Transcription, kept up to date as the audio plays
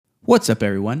What's up,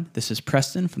 everyone? This is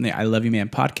Preston from the I Love You Man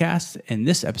podcast, and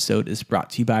this episode is brought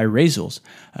to you by Raisels.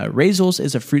 Raisels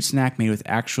is a fruit snack made with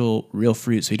actual real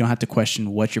fruit, so you don't have to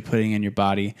question what you're putting in your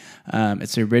body.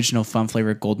 It's the original fun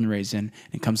flavor golden raisin.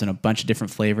 It comes in a bunch of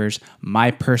different flavors. My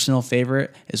personal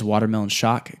favorite is watermelon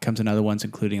shock. It comes in other ones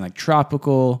including like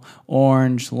tropical,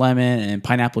 orange, lemon, and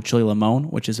pineapple chili limon,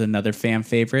 which is another fan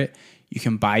favorite. You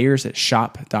can buy yours at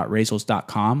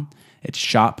shop.raisels.com. It's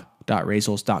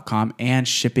shop.raisels.com, and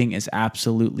shipping is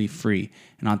absolutely free.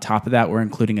 And on top of that, we're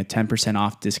including a 10%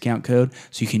 off discount code,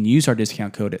 so you can use our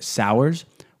discount code at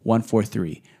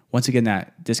SOURS143. Once again,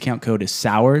 that discount code is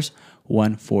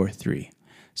SOURS143.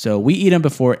 So we eat them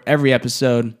before every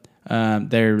episode.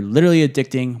 They're literally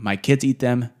addicting. My kids eat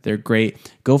them. They're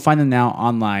great. Go find them now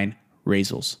online,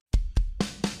 Raisels.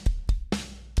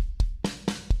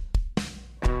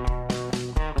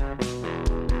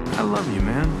 I love you,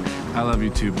 man. I love you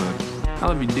too, bud. I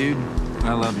love you, dude.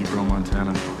 I love you, bro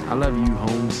Montana. I love you,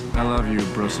 Holmes. I love you,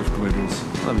 Broseph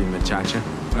Guebles. I love you, Machacha.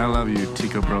 I love you,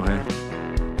 Tico Broje.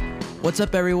 What's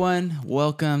up, everyone?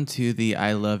 Welcome to the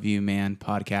I Love You Man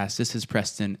podcast. This is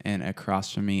Preston, and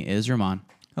across from me is Ramon.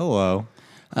 Hello.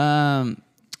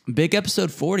 Big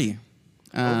episode 40.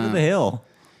 Over the hill.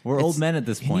 We're old men at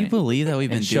this Can point. you believe that we've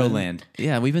been In doing Showland.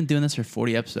 Yeah, we've been doing this for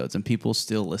 40 episodes, and people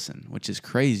still listen, which is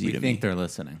crazy We to think me. they're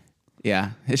listening.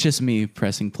 Yeah, it's just me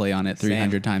pressing play on it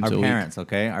 300 Same. times Our a week. parents,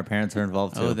 okay? Our parents are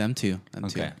involved too. Oh, them too.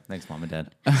 Okay. Thanks, Mom and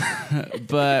Dad.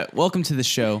 But welcome to the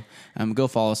show. Go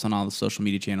follow us on all the social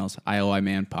media channels, IOI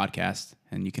Man Podcast,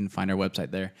 and you can find our website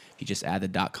there if you just add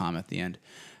the .com at the end.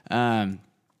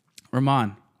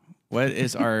 Ramon, what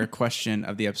is our question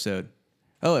of the episode?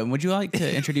 Oh, and would you like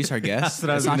to introduce our guest? That's what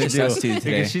I was It's not going to just do. us two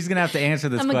today. Because she's going to have to answer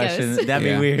this I'm a question. ghost. That'd be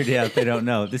Yeah. weird, if they don't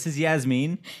know. This is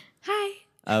Yasmin Hi.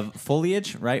 of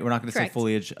Foliage, right? We're not going to say Correct.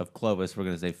 Foliage of Clovis. We're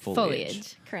going to say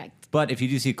Foliage. Correct. But if you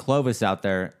do see Clovis out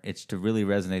there, it's to really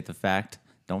resonate the fact,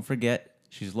 don't forget,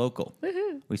 she's local.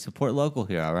 Woohoo. We support local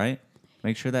here, all right?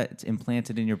 Make sure that it's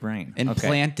implanted in your brain. Okay.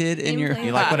 Implanted in your... Implanted.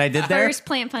 You like what I did there? First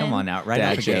plant pun. Come on out, right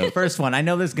Dad out the gate. joke. First one. I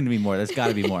know there's going to be more. There's got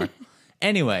to be more.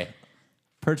 Anyway,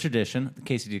 per tradition, the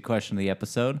KCD question of the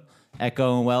episode,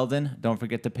 Echo and Weldon, don't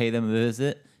forget to pay them a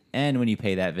visit. And when you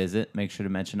pay that visit, make sure to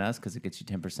mention us because it gets you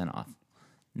 10% off.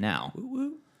 Now,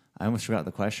 I almost forgot what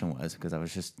the question was because I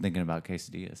was just thinking about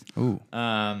quesadillas. Ooh.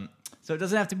 So it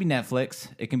doesn't have to be Netflix.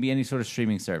 It can be any sort of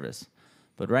streaming service.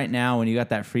 But right now, when you got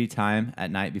that free time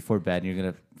at night before bed, and you're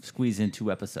going to squeeze in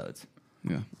 2 episodes.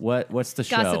 Yeah. What's the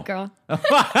show? Gossip Girl.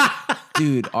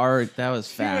 Dude, that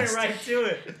was fast. Right to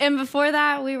it. And before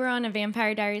that, we were on a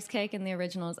Vampire Diaries kick in the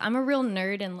originals. I'm a real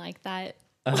nerd in like that,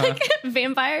 like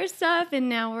vampire stuff. And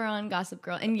now we're on Gossip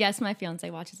Girl. And yes, my fiance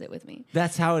watches it with me.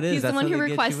 That's how it is. He's the That's one how who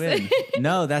they get you requested in.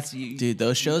 No, that's you. Dude,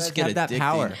 those shows you get guys have that addicting.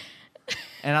 power.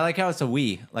 And I like how it's a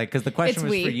we. Like, because the question It's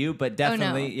was we. for you, but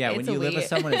definitely, no, yeah, when it's a you live we. with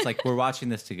someone, it's like we're watching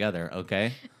this together,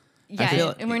 okay? Yeah.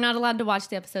 feel- And we're not allowed to watch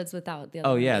the episodes without the other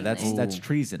Oh, yeah, one being that's there.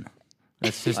 treason.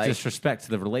 That's just Like- disrespect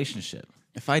to the relationship.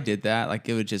 If I did that, like,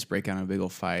 it would just break out in a big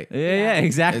old fight. Yeah,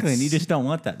 exactly. And you It's- just don't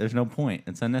want that. There's no point.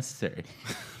 It's unnecessary.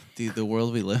 Dude, the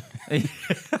world we live in.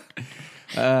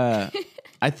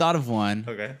 I thought of one.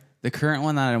 Okay. The current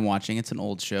one that I'm watching, it's an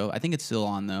old show. I think it's still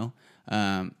on, though.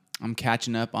 I'm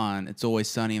catching up on It's Always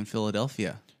Sunny in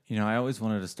Philadelphia. You know, I always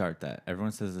wanted to start that.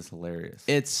 Everyone says it's hilarious.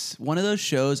 It's one of those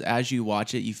shows, as you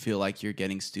watch it, you feel like you're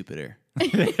getting stupider.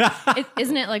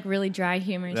 Isn't it like really dry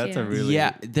humor That's too? a really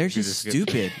Yeah, they're good just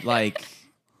description. stupid. Like,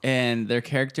 and their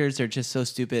characters are just so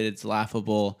stupid. It's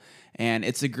laughable. And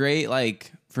it's a great,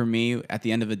 like, for me, at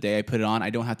the end of the day, I put it on.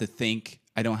 I don't have to think.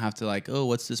 I don't have to, like, oh,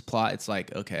 what's this plot? It's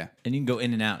like, okay. And you can go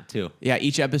in and out, too. Yeah,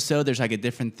 each episode, there's like a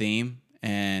different theme.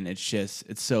 And it's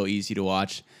so easy to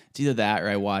watch. It's either that or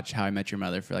I watch How I Met Your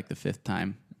Mother for like the 5th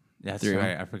time. That's Through.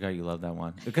 right. I forgot you love that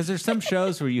one. Because there's some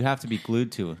shows where you have to be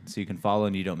glued to it so you can follow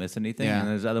and you don't miss anything. Yeah. And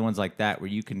there's other ones like that where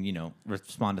you can,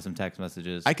 respond to some text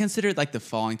messages I consider it like the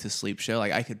falling to sleep show.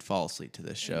 Like I could fall asleep to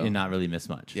this show. and not really miss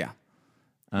much. Yeah.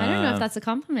 I don't know if that's a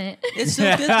compliment. It's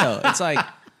so good though. It's like,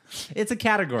 It's a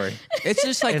category. it's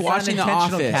just like It's watching The not an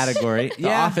Office. intentional category. The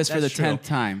Yeah, Office for the that's true. 10th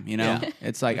time, you know? Yeah.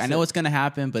 It's like, I know what's going to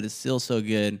happen, but it's still so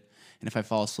good. And if I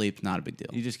fall asleep, not a big deal.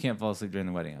 You just can't fall asleep during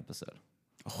the wedding episode.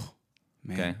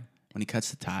 Man, Okay. when he cuts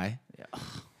the tie.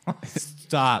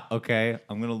 Stop, okay?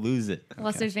 I'm going to lose it.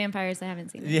 Unless there's vampires, I haven't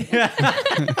seen it.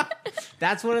 Yeah.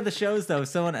 That's one of the shows, though.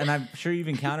 Someone, and I'm sure you've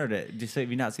encountered it. Have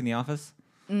you not seen The Office?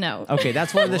 No. Okay,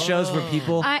 that's one of the shows where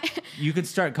people, I- you can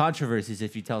start controversies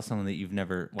if you tell someone that you've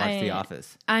never watched The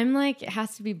Office. I'm like, it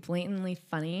has to be blatantly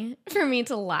funny for me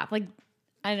to laugh. Like,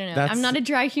 I don't know. That's- I'm not a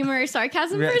dry humor or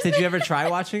sarcasm person. Did you ever try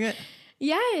watching it?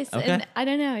 Yes. Okay. And I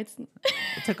don't know. It's.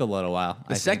 It took a little while.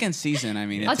 The second season, I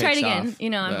mean, I'll try it takes again. off, You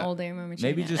know, I'm but- older, more mature.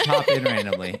 Maybe now. just hop in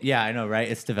randomly. Yeah, I know, right?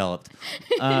 It's developed.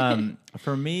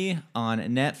 For me, on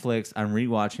Netflix, I'm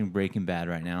rewatching Breaking Bad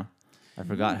right now. I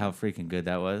forgot how freaking good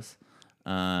that was.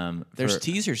 There's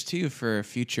teasers too for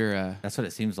future. That's what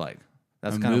it seems like.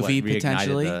 That's A kind of what movie, reignited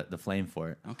potentially? the flame for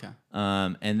it. Okay.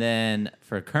 And then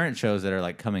for current shows that are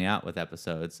like coming out with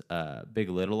episodes, Big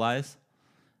Little Lies,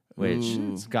 which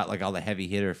it's got like all the heavy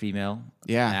hitter female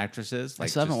Yeah. actresses. I Like,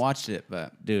 still haven't just- watched it,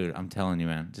 but Dude, I'm telling you,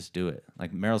 man, just do it.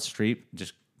 Like Meryl Streep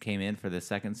just came in for the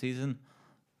second season.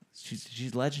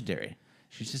 She's legendary.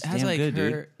 She's just it has damn like good, her.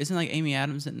 dude. Isn't like Amy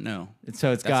Adams? No, And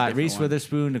so it's That's a got different Reese one.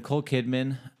 Witherspoon, Nicole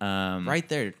Kidman. right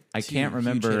there. I two can't huge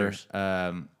remember hitters.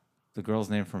 the girl's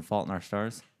name from Fault in Our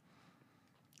Stars.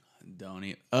 Don't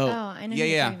even. Oh, I know who Yeah,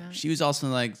 you're yeah. talking about. She was also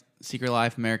like Secret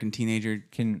Life, American Teenager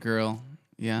girl.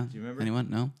 Yeah. Do you remember? Anyone?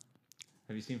 No.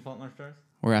 Have you seen Fault in Our Stars?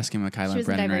 We're asking Mikayla She and was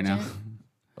in Brendan right now. Divergent.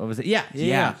 What was it? Yeah.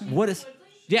 Yeah. What is?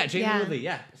 Yeah, Jamie Yeah. Woodley.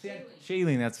 Yeah.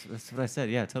 Shailene, that's what I said.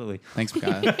 Yeah, totally. Thanks,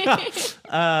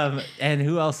 Mikayla. And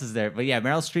who else is there? But yeah,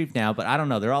 Meryl Streep now. But I don't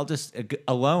know. They're all just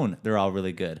alone. They're all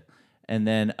really good. And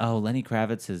then Lenny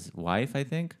Kravitz's wife, I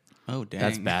think. Oh, dang.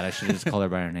 That's bad. I should have just called her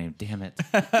by her name. Damn it.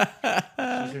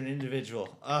 She's an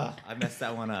individual. Oh, I messed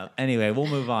that one up. Anyway, we'll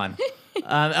move on.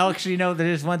 Actually, no,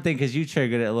 there's one thing because you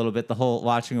triggered it a little bit. The whole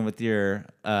watching them with your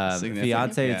Significant,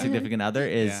 fiance and yeah. significant other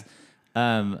is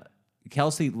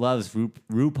Kelsey loves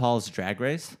RuPaul's Drag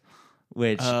Race,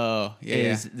 which Oh, yeah,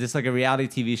 is just like a reality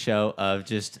TV show of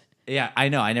just I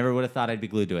know. I never would have thought I'd be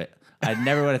glued to it. I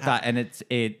never would have thought, and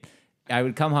I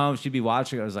would come home, she'd be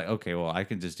watching. I was like, okay, well, I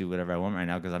can just do whatever I want right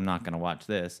now because I'm not going to watch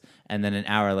this. And then an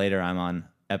hour later, I'm on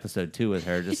episode 2 with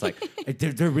her, just like,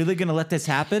 they're really going to let this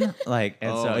happen? Like,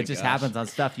 and Oh so my it just gosh. happens on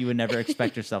stuff you would never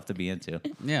expect yourself to be into.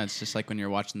 Yeah, it's just like when you're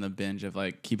watching the binge of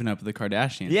like Keeping Up with the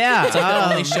Kardashians. Yeah. It's like the Oh,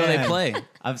 only show they man. play.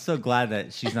 I'm so glad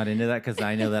that she's not into that because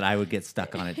I know that I would get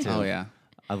stuck on it too. Oh, yeah.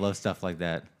 I love stuff like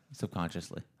that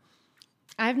subconsciously.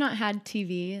 I've not had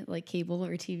TV, like cable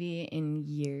or TV, in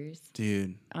years.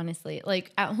 Dude. Honestly,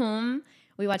 like at home,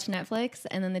 we watch Netflix,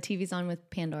 and then the TV's on with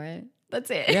Pandora. That's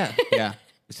it. Yeah. Yeah.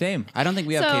 Same. I don't think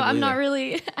we have So cable I'm not either.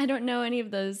 really. I don't know any of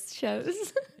those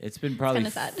shows. It's been probably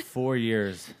kinda sad. 4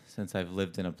 years since I've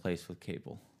lived in a place with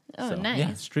cable. Oh, So, nice.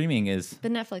 Yeah, streaming is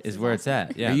But Netflix is where it's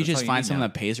at. Yeah, Or you that's just all find need someone now.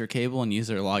 that pays her cable and use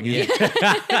their login.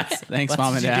 Thanks, That's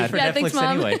mom what and you do dad. for Yeah, Netflix thanks, Mom.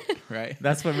 anyway. Right?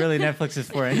 That's what really Netflix is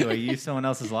for anyway. You use someone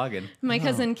else's login. My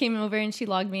cousin came over and she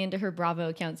logged me into her Bravo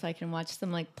account so I can watch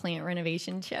some like plant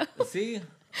renovation show. See,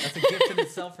 that's a gift in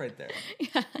itself right there.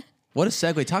 What a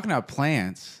segue. Talking about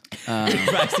plants.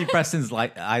 I see Preston's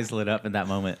eyes lit up in that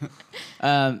moment.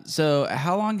 So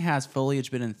how long has foliage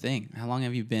been a thing? How long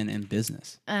have you been in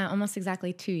business? Almost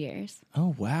exactly 2 years.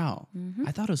 Oh, wow.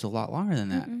 I thought it was a lot longer than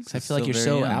that. 'Cause I That's feel like still you're very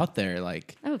so young. out there.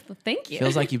 Like, Oh, well, thank you.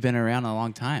 feels like you've been around a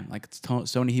long time. Like,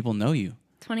 so many people know you.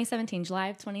 2017, July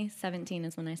of 2017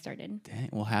 is when I started. Dang,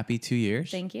 well, happy 2 years.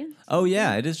 Thank you. Oh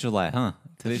yeah, it is July, huh?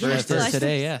 Today's First July is 1st.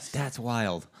 today, yes. That's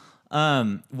wild.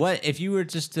 What if you were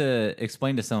just to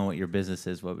explain to someone what your business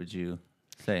is? What would you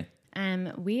say?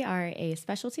 We are a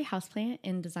specialty houseplant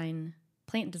and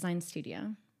plant design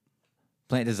studio.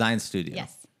 Plant design studio.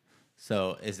 Yes.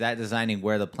 So is that designing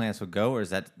where the plants would go, or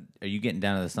are you getting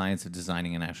down to the science of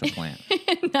designing an actual plant?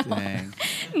 Dang.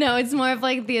 No, it's more of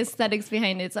like the aesthetics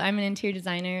behind it. So I'm an interior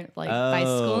designer, like by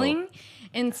Oh. schooling.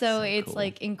 And so it's cool.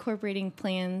 like incorporating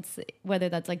plants, whether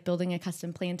that's like building a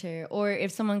custom planter, or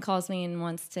if someone calls me and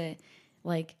wants to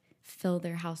like fill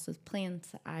their house with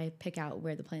plants, I pick out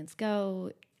where the plants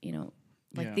go,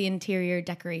 like Yeah. the interior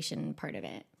decoration part of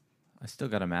it. I still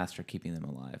got to master keeping them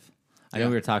alive. I Yeah. know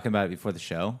we were talking about it before the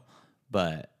show,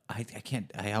 but I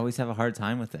can't. I always have a hard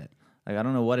time with it. Like I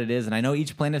don't know what it is, and I know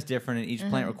each plant is different, and each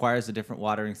plant requires a different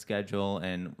watering schedule,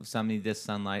 and some need this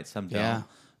sunlight, some don't. Yeah.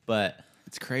 But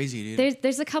It's crazy, dude.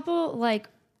 There's a couple like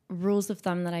rules of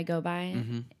thumb that I go by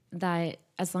that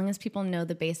as long as people know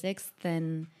the basics,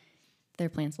 then their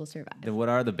plants will survive. what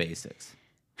are the basics?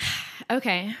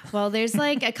 Okay. Well, there's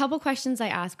like a couple questions I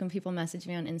ask when people message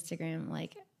me on Instagram,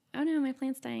 like, "Oh no, my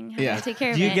plant's dying. How do Yeah. I take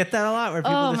care of Do it?" you get that a lot, where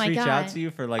people Oh just my reach out God. to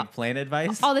you for like plant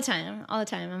advice? All the time.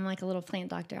 I'm like a little plant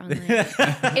doctor on there.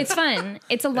 It's fun.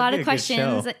 It's a lot be of a good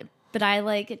questions, show. but I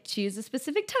like choose a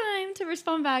specific time to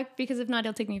respond back because if not,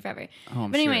 it'll take me forever. Oh,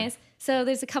 I'm but sure. anyways, so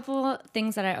there's a couple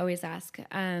things that I always ask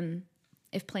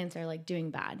if plants are like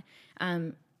doing bad.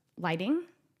 Lighting,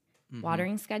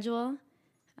 watering schedule,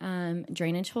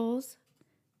 drainage holes.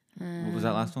 What was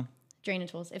that last one?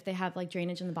 Drainage holes. If they have like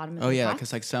drainage in the bottom of Oh, the yeah, pot.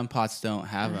 because like some pots don't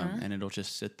have them, and it'll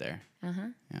just sit there.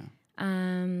 Yeah.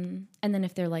 And then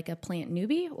if they're like a plant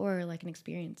newbie or like an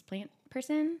experienced plant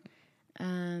person,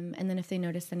 and then if they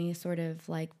notice any sort of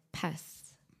like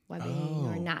pests, webbing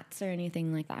or gnats or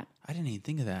anything like that. I didn't even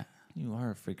think of that. You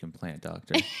are a freaking plant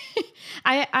doctor.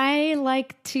 I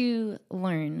like to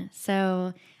learn,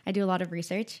 so I do a lot of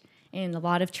research and a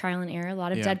lot of trial and error, a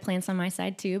lot of dead plants on my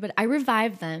side too. But I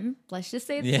revive them. Let's just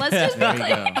say, let's just be There you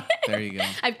clear. go. There you go.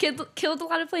 I've killed a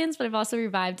lot of plants, but I've also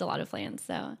revived a lot of plants.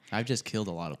 So I've just killed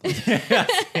a lot of plants.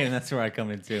 And that's where I come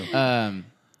in too.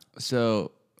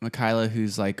 So Michaela,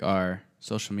 who's like our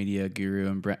social media guru,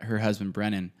 and her husband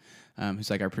Brennan, who's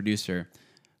like our producer,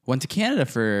 went to Canada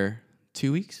for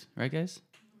 2 weeks, right, guys?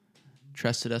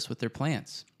 Trusted us with their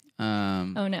plants. oh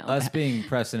no, Us being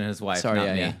Preston and his wife, Sorry,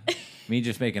 not yeah, me. Me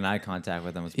just making eye contact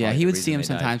with them was Yeah, probably he the would reason see him they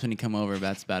died. sometimes when he come over, but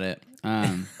that's about it.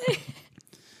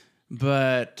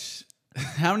 But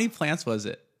how many plants was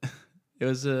it? It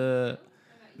was a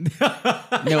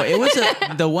no. It was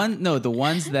the one. No, the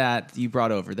ones that you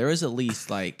brought over. There was at least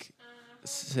like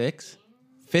 6,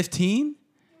 15.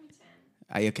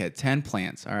 Okay, 10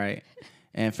 plants. All right,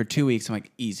 and for 2 weeks, I'm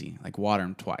like easy, like water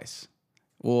them twice.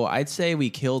 Well, I'd say we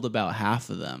killed about half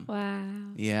of them. wow,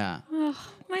 Yeah. oh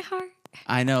my heart.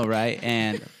 I know,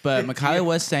 right? But Michaela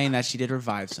was saying that she did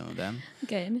revive some of them.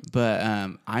 Good. But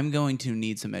I'm going to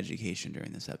need some education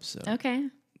during this episode. Okay.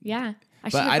 Yeah.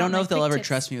 But I don't know if they'll ever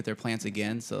trust me with their plants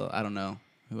again, so I don't know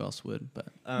who else would. But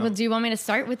Well, do you want me to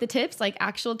start with the tips, like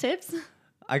actual tips?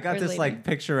 I got this later. like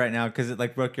picture right now because it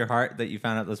like broke your heart that you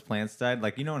found out those plants died.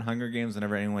 Like, you know, in Hunger Games,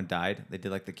 whenever anyone died, they did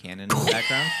like the cannon in the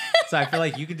background. So I feel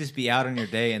like you could just be out on your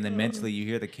day and then mentally you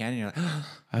hear the cannon, you're like,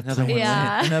 another one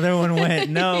Yeah. went. Another one went.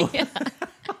 No.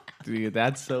 dude,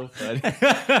 that's so funny.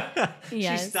 She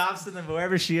Yes. stops in the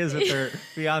wherever she is with her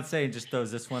fiance and just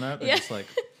throws this one up and Yeah. just like,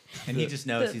 and he just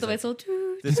knows. The, He's the like, whistle.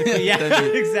 toot. this is, yeah,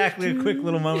 exactly. A quick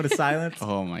little moment of silence.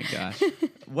 Oh my gosh.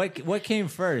 What came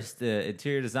first, the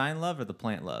interior design love or the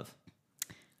plant love?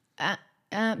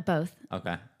 Both.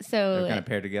 Okay, So they're kind of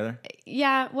paired together.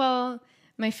 yeah, well,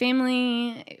 my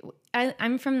family,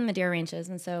 I'm from Madera Ranches,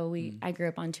 and so I grew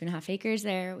up on 2.5 acres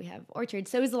there. We have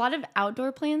orchards, so it was a lot of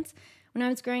outdoor plants when I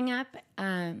was growing up.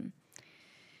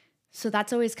 So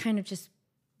that's always kind of just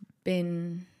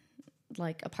been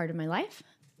like a part of my life.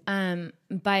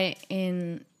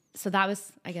 So that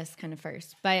was, I guess, kind of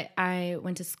first. But I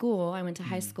went to school. I went to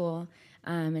high school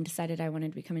and decided I wanted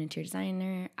to become an interior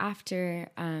designer. After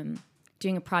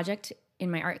doing a project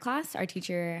in my art class, our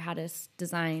teacher had us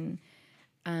design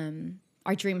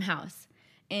our dream house.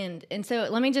 And so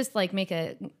let me just like make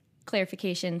a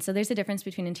clarification. So there's a difference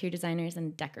between interior designers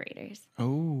and decorators.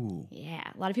 Oh. Yeah,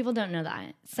 a lot of people don't know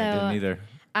that. So I didn't either.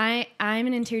 I'm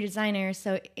an interior designer,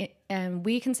 so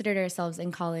we considered ourselves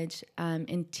in college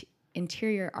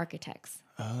interior architects.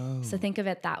 Oh. So think of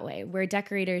it that way. Where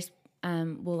decorators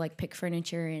will like pick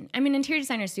furniture, and I mean interior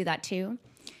designers do that too,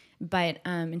 but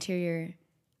interior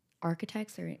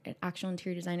architects or actual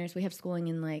interior designers, we have schooling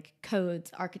in like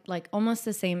codes, like almost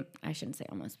the same. I shouldn't say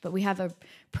almost, but we have a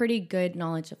pretty good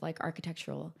knowledge of like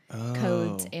architectural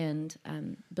codes and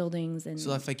buildings and.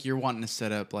 So if like you're wanting to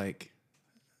set up like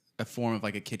a form of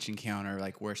like a kitchen counter,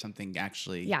 like where something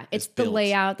actually Yeah, is it's the built.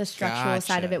 layout, the structural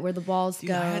side of Gotcha. it, where the walls Dude,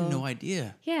 go. I had no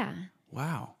idea. Yeah.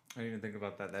 Wow. I didn't even think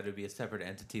about that. That would be a separate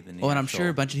entity than the Well, and I'm actual- sure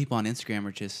a bunch of people on Instagram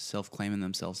are just self-claiming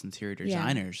themselves interior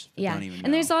designers. But Yeah. don't even know.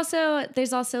 And there's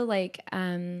also like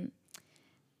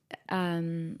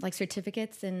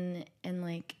certificates and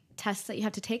like tests that you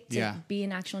have to take to Yeah. be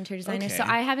an actual interior designer. So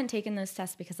Okay. I haven't taken those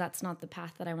tests because that's not the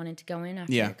path that I wanted to go in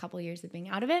after Yeah. a couple of years of being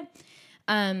out of it.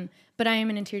 But I am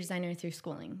an interior designer through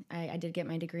schooling. I did get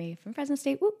my degree from Fresno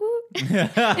State. Woo woo.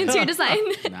 Interior design.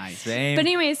 nice. Same. But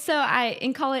anyways, so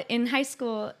in high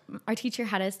school, our teacher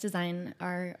had us design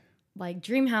our like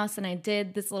dream house, and I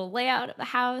did this little layout of the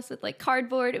house with like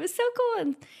cardboard. It was so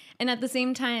cool, and at the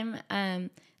same time,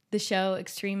 the show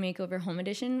Extreme Makeover Home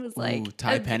Edition was like Ooh,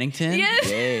 Ty Pennington? Yes.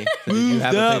 Yay. So did you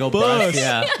have a big old bus? bus.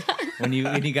 Yeah. When you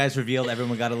guys revealed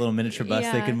everyone got a little miniature bus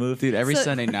they Yeah. could move. Dude, every So-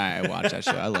 Sunday night I watch that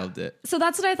show. I loved it. So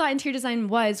that's what I thought interior design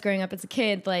was growing up as a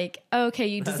kid. Like, okay,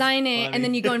 you design it funny. and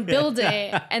then you go and build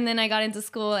it. And then I got into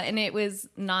school and it was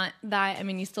not that. I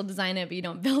mean, you still design it, but you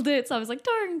don't build it. So I was like,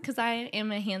 darn, because I am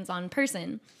a hands-on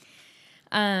person.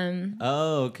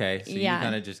 Oh, okay. So Yeah. you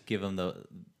kind of just give them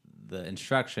the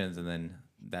instructions, and then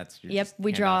that's your Yep, just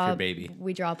we hand off draw your baby.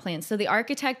 We draw plans. So the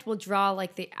architect will draw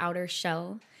like the outer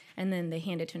shell, and then they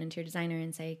hand it to an interior designer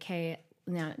and say, "Okay,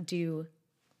 now do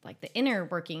like the inner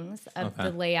workings of Okay. the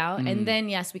layout, and then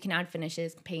yes, we can add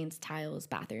finishes, paints, tiles,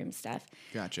 bathroom stuff."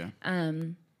 Gotcha.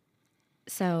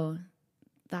 So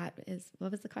that is,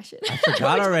 what was the question? I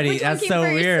forgot already. Which one That's came so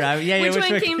first? weird. Which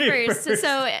one came first?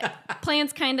 So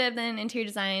plants kind of, then interior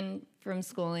design from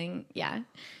schooling. Yeah.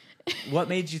 What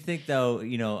made you think,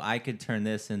 though, I could turn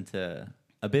this into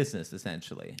a business,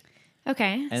 essentially?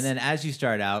 Okay. And then as you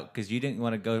start out, because you didn't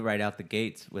want to go right out the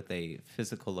gates with a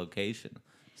physical location.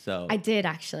 So I did,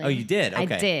 actually. Oh, you did?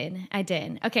 Okay. I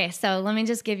did. Okay, so let me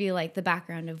just give you like the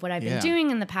background of what I've been doing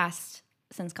in the past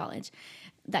since college.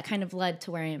 That kind of led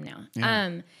to where I am now.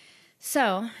 Yeah.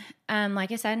 So,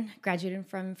 like I said, graduated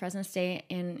from Fresno State,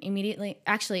 and immediately,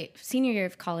 actually, senior year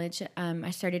of college,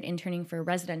 I started interning for a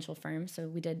residential firm. So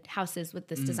we did houses with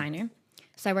this designer.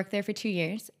 So I worked there for 2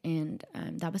 years, and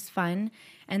that was fun.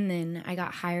 And then I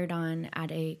got hired on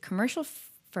at a commercial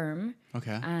firm.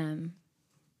 Okay.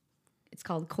 It's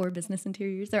called Core Business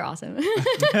Interiors. They're awesome.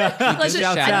 Let's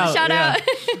shout out.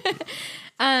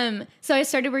 So I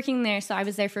started working there. So I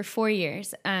was there for 4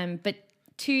 years. But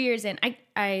 2 years in,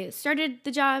 I started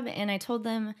the job, and I told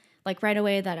them like right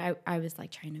away that I was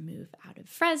like trying to move out of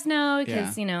Fresno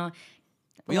because,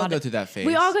 we all go through that phase.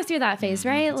 We all go through that phase,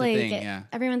 right? It's a Like thing, yeah.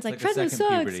 everyone's like It's like a Fresno second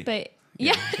sucks, puberty. but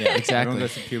Yeah, Exactly. Everyone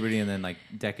goes to puberty, and then like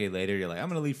a decade later, you're like, I'm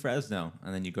gonna leave Fresno,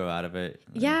 and then you grow out of it.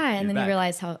 and then back. you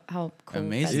realize how cool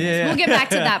Amazing. Fresno is. Yeah. We'll get back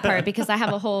to that part because I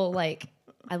have a whole like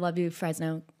I love you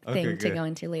Fresno thing Okay, to good. go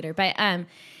into later. But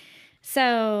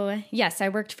so yes, I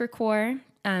worked for Core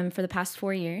for the past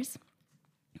 4 years.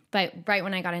 But right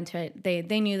when I got into it,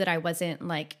 they knew that I wasn't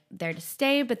like there to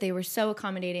stay, but they were so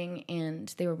accommodating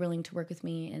and they were willing to work with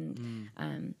me.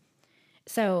 And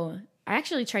so I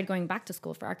actually tried going back to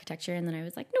school for architecture, and then I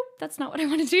was like, nope, that's not what I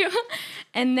want to do.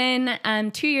 And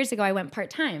then 2 years ago, I went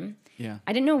part-time. Yeah.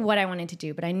 I didn't know what I wanted to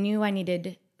do, but I knew I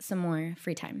needed some more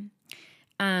free time.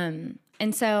 And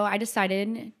so I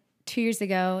decided 2 years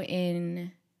ago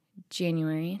in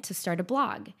January to start a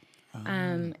blog.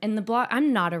 And the blog,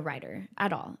 I'm not a writer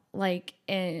at all. Like,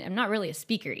 and I'm not really a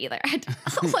speaker either.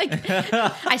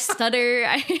 I stutter.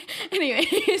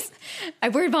 Anyways, I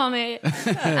word vomit.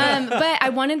 But I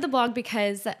wanted the blog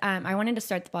because I wanted to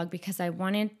start the blog because I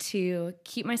wanted to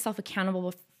keep myself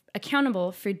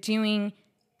accountable for doing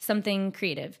something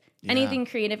creative. Yeah. Anything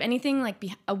creative, anything like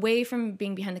away from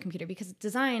being behind the computer, because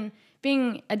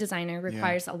being a designer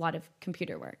requires a lot of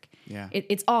computer work. Yeah.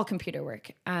 It's all computer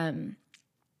work.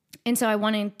 And so I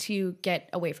wanted to get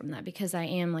away from that because I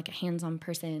am like a hands-on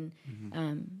person,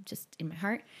 just in my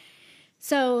heart.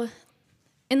 So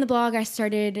in the blog, I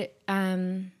started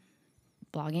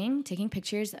blogging, taking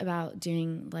pictures about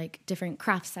doing like different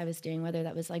crafts I was doing, whether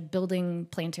that was like building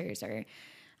planters or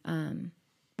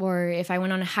if I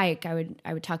went on a hike, I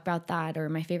would talk about that, or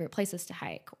my favorite places to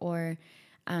hike. Or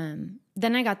then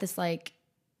I got this like,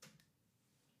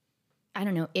 I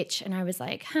don't know, itch. And I was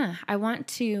like, I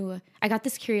got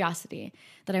this curiosity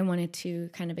that I wanted to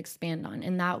kind of expand on.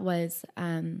 And that was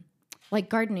like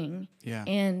gardening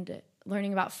and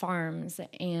learning about farms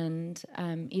and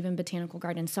even botanical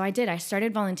gardens. So I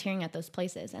started volunteering at those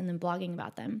places and then blogging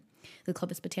about them. The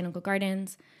Clovis Botanical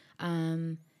Gardens,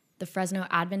 the Fresno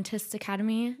Adventist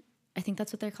Academy, I think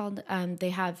that's what they're called.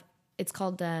 It's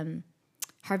called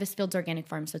Harvest Fields Organic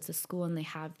Farm. So it's a school and they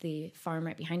have the farm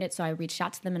right behind it. So I reached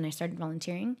out to them and I started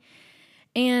volunteering.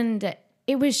 And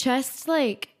it was just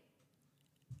like,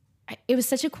 it was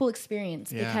such a cool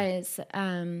experience because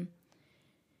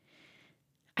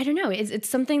I don't know. It's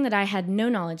something that I had no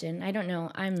knowledge in. I don't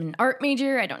know. I'm an art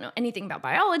major. I don't know anything about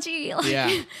biology.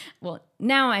 Well,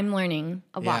 now I'm learning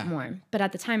a lot more. But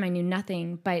at the time, I knew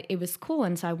nothing. But it was cool,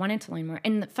 and so I wanted to learn more.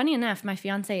 And funny enough, my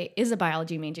fiance is a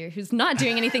biology major who's not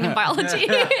doing anything in biology.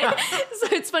 So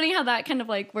it's funny how that kind of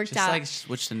like worked out. Just like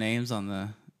switch the names on the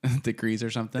degrees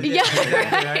or something. Yeah,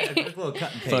 Right. A little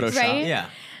cut and paste. Photoshop. Right?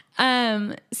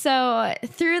 Yeah. So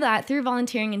through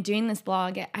volunteering and doing this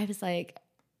blog, I was like,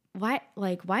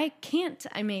 why can't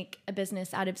I make a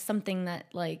business out of something that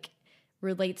like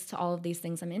relates to all of these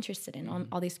things I'm interested in,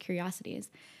 all these curiosities?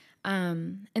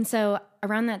 And so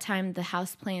around that time, the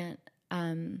houseplant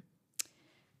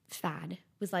fad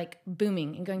was like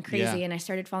booming and going crazy. Yeah. And I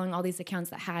started following all these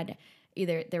accounts that had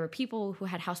either there were people who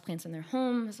had houseplants in their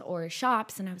homes or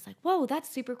shops. And I was like, whoa, that's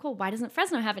super cool. Why doesn't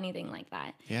Fresno have anything like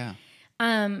that? Yeah.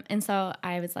 And so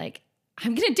I was like,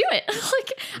 I'm going to do it.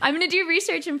 Like, I'm going to do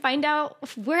research and find out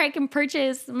where I can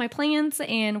purchase my plants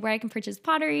and where I can purchase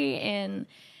pottery and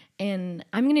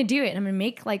I'm going to do it. I'm going to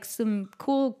make like some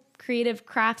cool creative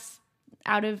crafts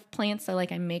out of plants. So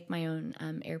like I make my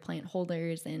own air plant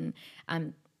holders and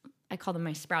I call them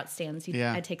my sprout stands.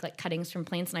 I take like cuttings from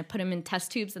plants and I put them in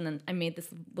test tubes and then I made this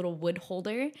little wood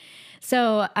holder.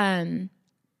 So, I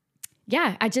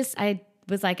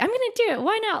was like, I'm going to do it.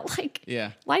 Why not? Like,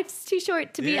 Yeah. life's too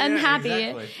short to be Yeah, unhappy.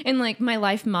 exactly. And like my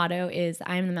life motto is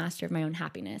I am the master of my own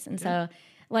happiness. And so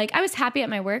like I was happy at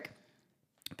my work,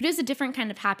 but it was a different kind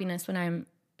of happiness when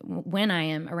I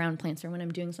am around plants or when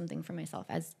I'm doing something for myself,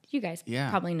 as you guys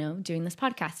probably know, doing this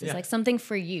podcast is like something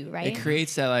for you, right? It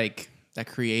creates that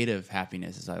creative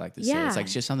happiness, as I like to say. Yeah. It's like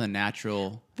just something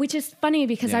natural. Which is funny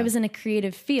because I Yeah. was in a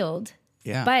creative field,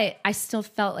 Yeah. but I still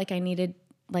felt like I needed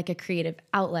like a creative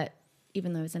outlet,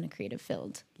 even though I was in a creative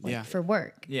field like, for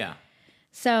work. Yeah.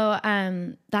 So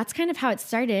that's kind of how it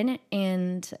started.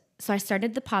 And so I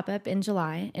started the pop-up in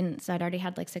July. And so I'd already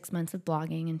had like 6 months of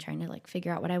blogging and trying to like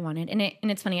figure out what I wanted. And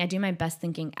it's funny, I do my best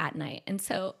thinking at night. And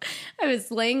so I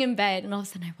was laying in bed and all of a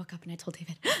sudden I woke up and I told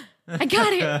David, I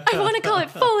got it. I want to call it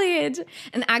foliage.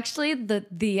 And actually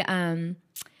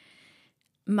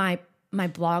my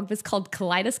blog was called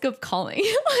Kaleidoscope Calling.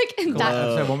 like and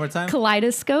Say one more time.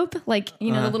 Kaleidoscope, like,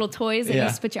 you know, the little toys that you Yeah.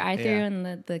 just put your eye through Yeah.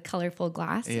 and the colorful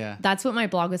glass. Yeah. That's what my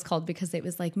blog was called because it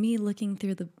was like me looking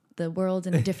through the world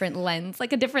in a different lens,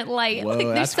 like a different light. Whoa, like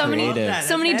there's that's so many creative.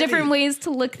 so many That's different heavy. ways to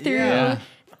look through Yeah.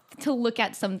 to look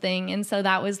at something. And so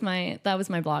that was my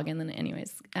blog. And then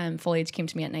anyways, foliage came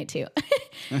to me at night too.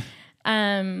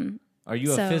 Are you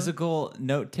So- a physical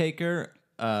note taker,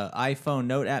 iPhone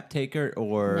note app taker,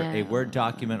 or a No. Word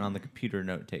document on the computer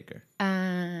note taker?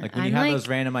 Like when you I'm have like- those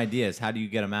random ideas, how do you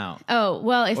get them out? Oh,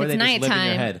 well, if Or it's they just live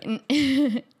in your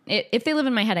nighttime, if they live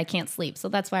in my head, I can't sleep. So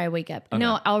that's why I wake up.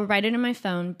 No, I'll write it in my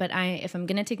phone, but if I'm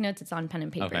going to take notes, it's on pen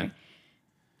and paper. Okay.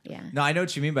 Yeah. No, I know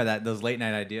what you mean by that. Those late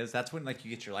night ideas. That's when like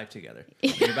you get your life together.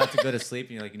 When you're about to go to sleep,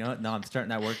 and you're like, you know what? No, I'm starting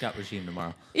that workout regime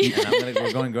tomorrow. And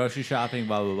we're going grocery shopping.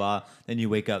 Blah blah blah. Then you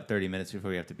wake up 30 minutes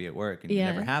before you have to be at work, and it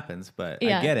Yeah. never happens. But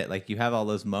Yeah. I get it. Like you have all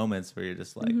those moments where you're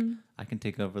just like, I can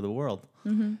take over the world.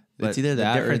 But It's either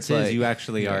that the or difference it's is like- you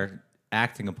actually yeah. are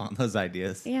acting upon those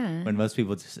ideas. Yeah. When most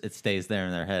people just it stays there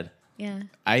in their head. Yeah.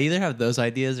 I either have those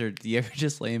ideas or do you ever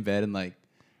just lay in bed and like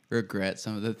regret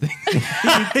some of the things?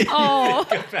 Oh,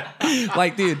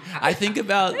 Like, dude,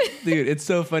 it's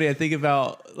so funny. I think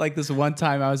about like this one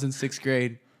time I was in 6th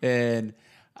grade and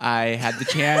I had the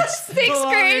chance. sixth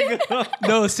grade.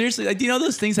 No, seriously. Like, do you know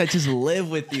those things that just live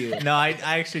with you? No, I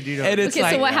actually do know. And it's Okay,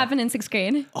 so like- what happened in 6th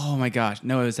grade? Oh my gosh.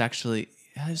 No, it was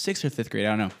 6th or 5th grade. I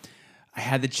don't know. I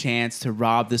had the chance to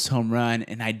rob this home run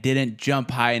and I didn't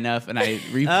jump high enough and I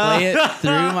replay it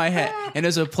through my head. And it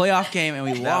was a playoff game and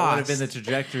we that lost. would have been the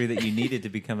trajectory that you needed to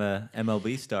become a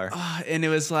MLB star. And it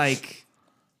was like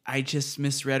I just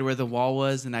misread where the wall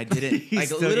was and I didn't You like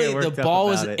still get literally worked the up ball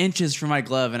was about it. inches from my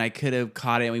glove and I could have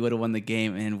caught it and we would have won the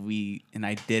game and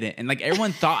I didn't. And like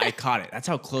everyone thought I caught it. That's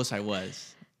how close I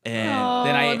was. And Oh,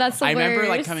 then that's the I remember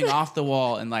like worst. coming off the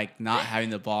wall and like not having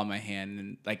the ball in my hand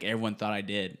and like everyone thought I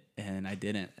did and I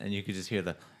didn't. And you could just hear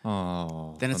the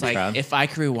oh. Then it's from the like crowd. if I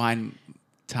could rewind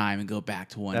time and go back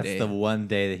to one That's day. the one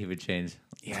day that he would change.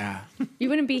 Yeah. You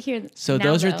wouldn't be here. So now,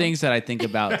 those are though. things that I think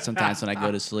about sometimes when I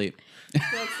go to sleep.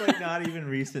 That's like not even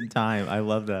recent time. I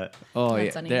love that. Oh That's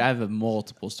yeah, funny. I have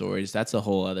multiple stories. That's a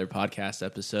whole other podcast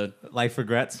episode. Life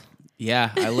regrets.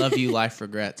 Yeah, I love you. Life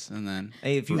regrets, and then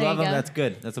Hey, if you There love you them, go. that's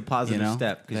good. That's a positive You know,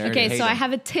 step. 'cause there you it can Okay, hate so I them.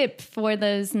 have a tip for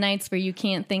those nights where you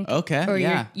can't think. Okay, Or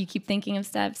yeah. you keep thinking of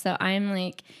stuff. So I'm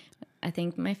like, I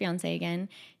think my fiance again,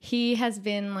 he has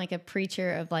been like a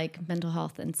preacher of like mental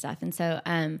health and stuff. And so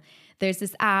there's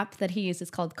this app that he uses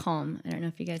called Calm. I don't know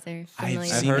if you guys are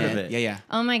familiar. I've heard of it. Yeah, yeah.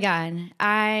 Oh my God.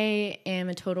 I am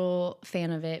a total fan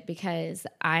of it because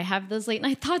I have those late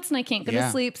night thoughts and I can't go Yeah.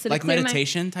 to sleep. So to like clear my-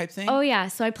 meditation type thing. Oh yeah,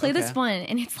 so I play this Okay. one,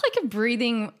 and it's like a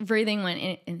breathing one,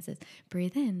 and it says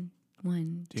breathe in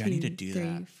 1, Dude, 2, I need to do 3,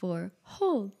 that. 4,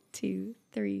 hold 2,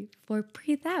 3, 4,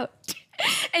 breathe out,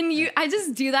 and I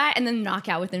just do that and then knock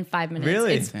out within 5 minutes.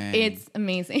 Really? Dang. It's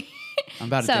amazing. I'm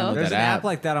about to So- download There's that an app. app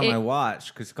like that on It- my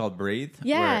watch 'cause it's called Breathe.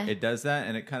 Yeah. Where it does that,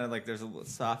 and it kind of like there's a little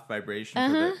soft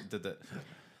vibration for the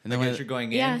And then like when as you're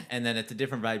going in, Yeah. and then it's a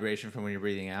different vibration from when you're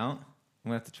breathing out. I'm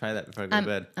gonna have to try that before I go to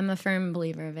bed. I'm a firm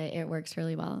believer of it. It works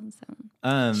really well. So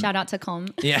Um, shout out to Calm.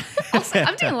 yeah, Also,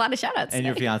 I'm doing a lot of shout outs. and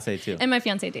your fiance too. And my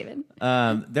fiance David.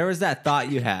 There was that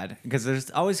thought you had because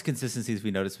there's always consistencies we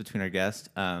notice between our guests.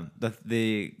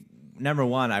 The number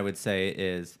one I would say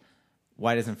is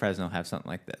why doesn't Fresno have something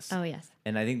like this? Oh yes.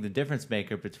 And I think the difference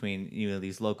maker between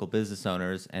these local business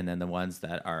owners and then the ones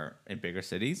that are in bigger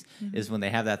cities is when they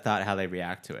have that thought, how they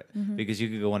react to it. Because you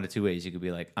could go one of two ways. You could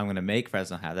be like, I'm going to make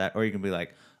Fresno have that, or you can be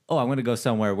like, oh, I'm going to go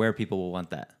somewhere where people will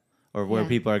want that, or where Yeah.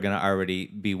 people are going to already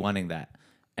be wanting that.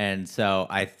 And so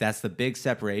that's the big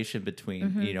separation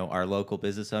between our local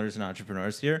business owners and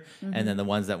entrepreneurs here, and then the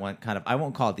ones that want kind of, I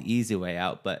won't call it the easy way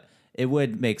out, but it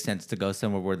would make sense to go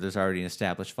somewhere where there's already an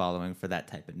established following for that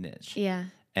type of niche. Yeah.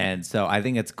 And so I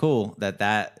think it's cool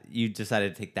that you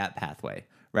decided to take that pathway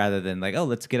rather than like, oh,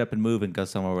 let's get up and move and go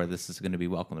somewhere where this is going to be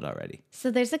welcomed already.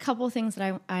 So there's a couple of things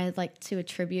that I'd like to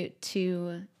attribute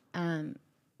to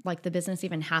like the business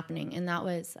even happening. And that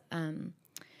was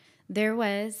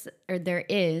there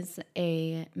is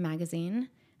a magazine.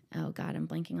 Oh God, I'm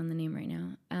blanking on the name right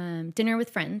now. Dinner with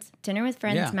Friends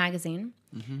magazine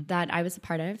that I was a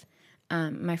part of.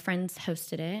 My friends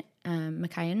hosted it,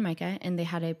 Micaiah and Micah, and they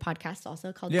had a podcast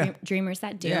also called Dreamers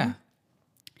That Do. Yeah.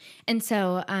 And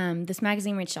so this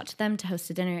magazine reached out to them to host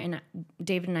a dinner, and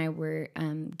David and I were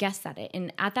guests at it.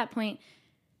 And at that point,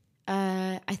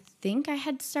 I think I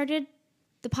had started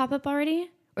the pop-up already,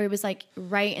 or it was like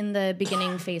right in the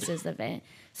beginning phases of it.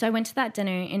 So I went to that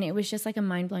dinner, and it was just like a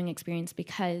mind-blowing experience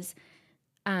because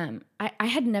I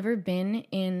had never been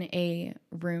in a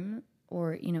room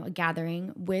or, you know, a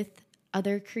gathering with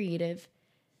other creative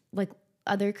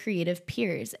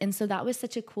peers. And so that was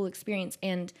such a cool experience.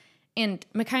 And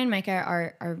Micaiah and Micah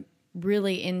are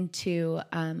really into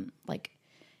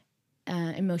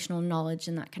emotional knowledge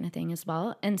and that kind of thing as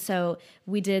well. And so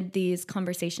we did these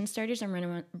conversation starters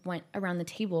and went around the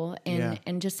table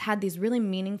and just had these really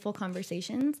meaningful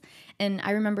conversations. And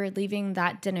I remember leaving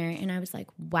that dinner and I was like,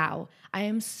 wow, I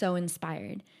am so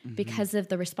inspired because of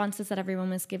the responses that everyone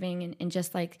was giving and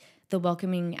just like the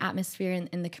welcoming atmosphere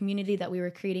and the community that we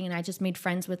were creating. And I just made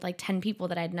friends with like 10 people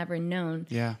that I'd never known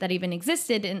that even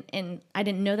existed. And I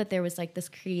didn't know that there was like this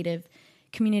creative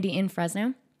community in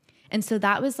Fresno. And so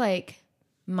that was like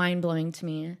mind-blowing to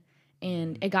me.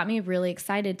 And it got me really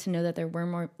excited to know that there were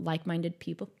more like-minded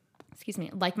people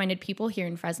here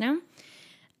in Fresno.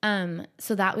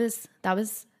 So that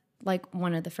was like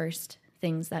one of the first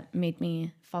things that made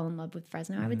me fall in love with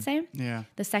Fresno, I would say. Yeah.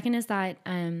 The second is that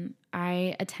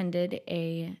I attended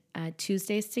a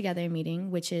Tuesdays Together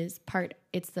meeting, which is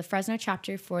it's the Fresno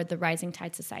chapter for the Rising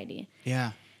Tide Society.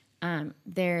 Yeah.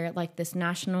 They're like this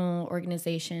national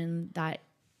organization that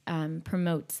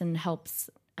promotes and helps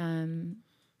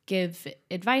give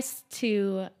advice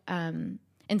to and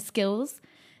skills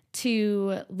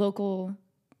to local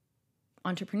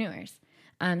entrepreneurs,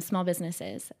 small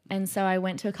businesses. And so I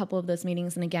went to a couple of those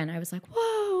meetings, and again, I was like,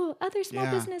 whoa, other small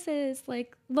businesses,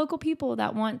 like local people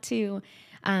that want to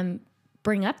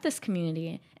bring up this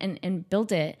community and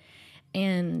build it.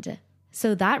 And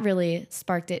so that really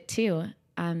sparked it too.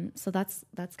 So that's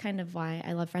kind of why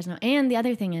I love Fresno. And the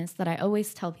other thing is that I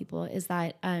always tell people is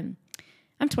that I'm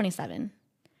 27.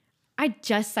 I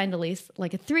just signed a lease,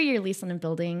 like a 3-year lease on a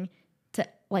building to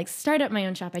like start up my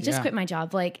own shop. I just quit my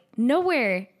job. Like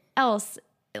nowhere else,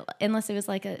 unless it was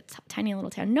like a tiny little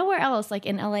town, nowhere else like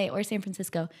in LA or San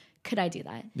Francisco could I do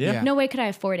that. Yeah. No way could I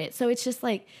afford it. So it's just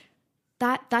like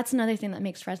that's another thing that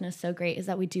makes Fresno so great is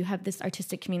that we do have this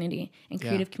artistic community and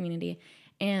creative community,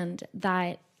 and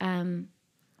that I'm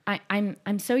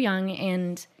so young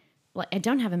and like I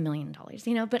don't have $1 million,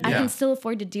 you know, but I can still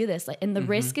afford to do this. Like, and the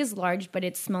risk is large, but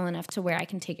it's small enough to where I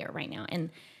can take it right now. And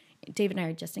Dave and I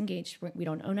are just engaged. We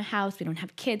don't own a house. We don't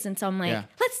have kids. And so I'm like,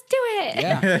 let's do it.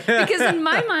 Yeah. Because in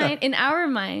my mind, in our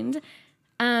mind,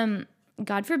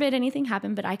 God forbid anything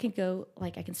happen, but I can go,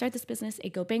 like, I can start this business, it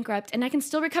go bankrupt, and I can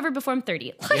still recover before I'm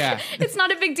 30. Like, it's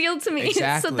not a big deal to me.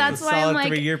 Exactly. So that's why Solid I'm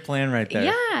like, 3-year plan right there.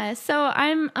 yeah. So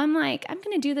I'm like, I'm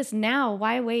going to do this now.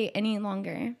 Why wait any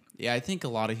longer? Yeah, I think a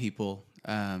lot of people,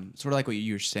 sort of like what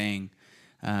you were saying,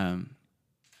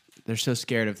 they're so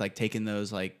scared of like taking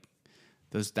those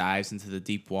dives into the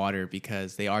deep water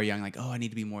because they are young, like, oh, I need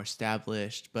to be more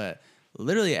established. But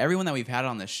literally everyone that we've had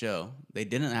on this show, they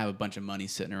didn't have a bunch of money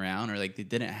sitting around, or like they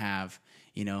didn't have,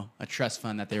 you know, a trust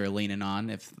fund that they were leaning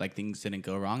on if like things didn't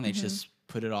go wrong. They just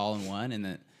put it all in one, and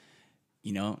then,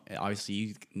 you know, obviously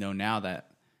you know now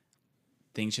that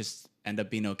things just end up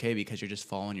being okay because you're just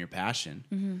following your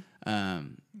passion.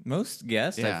 Most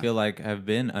guests, I feel like, have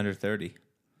been under 30.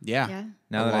 Yeah.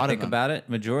 Now A that lot I of think them. about it,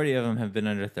 majority of them have been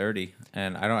under 30.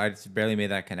 And I just barely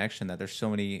made that connection that there's so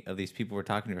many of these people we're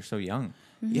talking to are so young.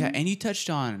 Yeah, and you touched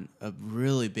on a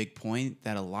really big point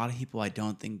that a lot of people I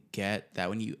don't think get, that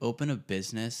when you open a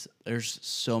business, there's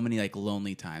so many like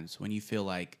lonely times when you feel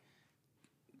like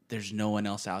there's no one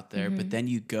else out there. But then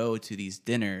you go to these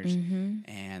dinners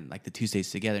and like the Tuesdays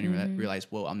Together and you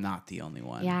realize, well, I'm not the only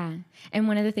one. Yeah. And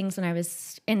one of the things when I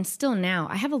was, and still now,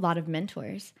 I have a lot of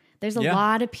mentors. There's a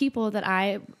lot of people that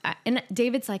and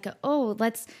David's like, oh,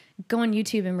 let's go on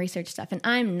YouTube and research stuff. And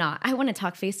I'm not. I want to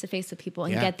talk face to face with people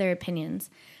and get their opinions.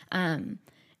 And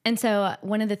so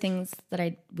one of the things that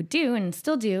I would do and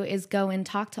still do is go and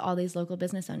talk to all these local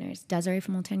business owners. Desiree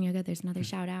from Old Town Yoga, there's another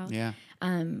shout out. Yeah.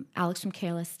 Alex from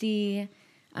KLSD.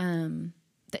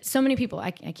 So many people,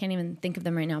 I can't even think of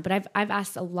them right now, but I've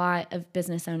asked a lot of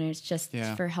business owners just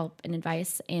for help and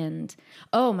advice. And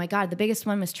oh my God, the biggest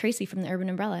one was Tracy from the Urban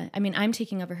Umbrella. I mean, I'm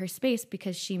taking over her space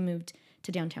because she moved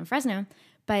to downtown Fresno,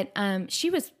 but she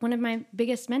was one of my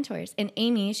biggest mentors. And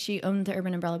Amy, she owned the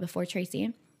Urban Umbrella before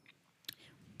Tracy.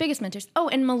 Biggest mentors. Oh,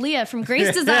 and Malia from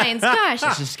Grace Designs. Gosh,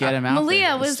 Let's just get him out Malia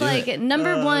there. was like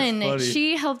number one. funny.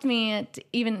 She helped me to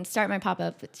even start my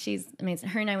pop-up. She's amazing.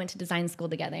 Her and I went to design school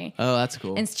together. Oh, that's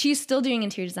cool. And she's still doing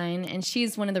interior design, and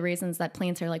she's one of the reasons that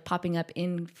plants are like popping up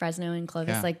in Fresno and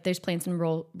Clovis. Yeah. Like there's plants in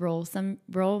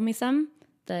Roll Me Some,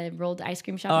 the rolled ice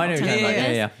cream shop. Oh, I in know what you're Altoona talking about.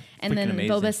 Bogus. Yeah. And Freaking then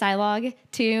amazing. Boba Silog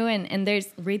too, and there's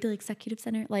Read the Executive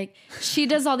Center. Like she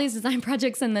does all these design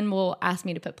projects, and then will ask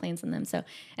me to put plants in them. So,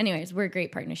 anyways, we're a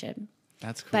great partnership.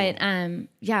 That's cool. But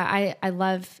yeah, I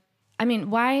love. I mean,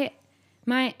 why?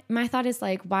 My thought is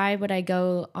like, why would I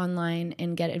go online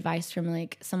and get advice from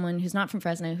like someone who's not from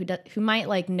Fresno, who might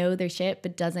like know their shit,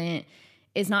 but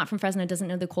is not from Fresno, doesn't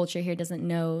know the culture here, doesn't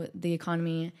know the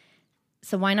economy.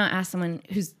 So why not ask someone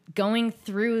who's going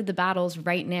through the battles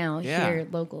right now here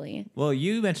locally? Well,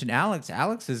 you mentioned Alex.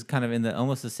 Alex is kind of in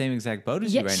almost the same exact boat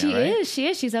as you right she now, right? is. She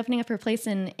is. She's opening up her place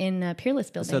in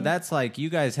Peerless Building. So that's like you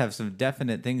guys have some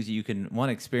definite things you can, one,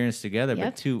 experience together, Yep.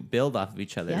 but two, build off of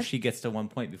each other. Yep. If she gets to one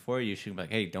point before you, she can be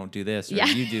like, hey, don't do this. Or Yeah,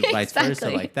 you do vice versa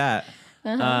exactly. like that.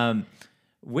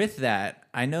 With that,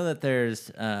 I know that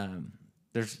there's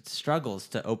struggles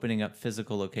to opening up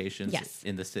physical locations Yes.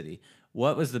 in the city.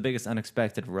 What was the biggest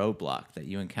unexpected roadblock that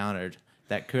you encountered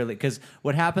that clearly, because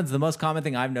what happens, the most common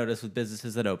thing I've noticed with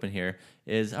businesses that open here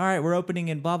is, all right, we're opening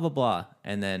in blah, blah, blah.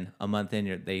 And then a month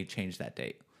in, they change that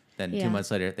date. Then 2 Yeah. months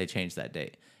later, they change that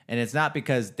date. And it's not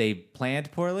because they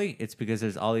planned poorly. It's because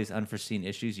there's all these unforeseen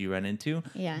issues you run into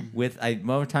Yeah. with,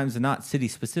 more times than not, city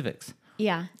specifics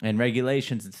yeah. and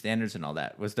regulations and standards and all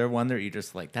that. Was there one that you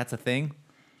just like, that's a thing?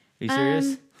 Are you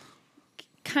serious?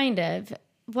 Kind of.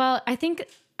 Well, I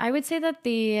would say that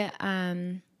the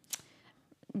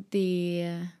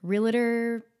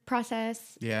realtor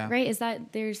process, Yeah. right? Is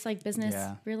that there's like business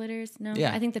Yeah. realtors? No,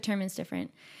 Yeah. I think the term is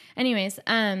different. Anyways,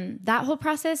 that whole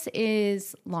process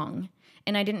is long,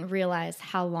 and I didn't realize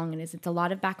how long it is. It's a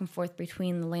lot of back and forth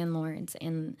between the landlords,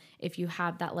 and if you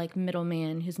have that like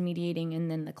middleman who's mediating,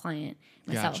 and then the client,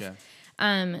 myself. Gotcha.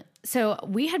 So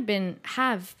we have been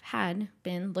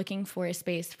looking for a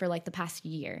space for like the past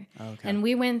year. Okay. And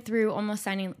we went through almost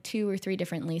signing 2 or 3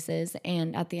 different leases,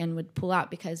 and at the end would pull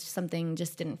out because something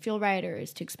just didn't feel right or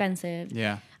is too expensive.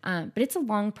 Yeah. But it's a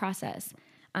long process.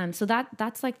 So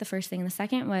that's like the first thing. The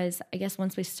second was, I guess,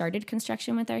 once we started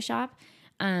construction with our shop,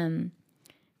 I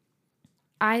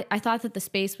thought that the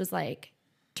space was like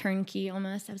turnkey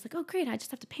almost. I was like, oh great, I just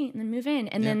have to paint and then move in.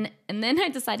 And then I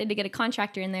decided to get a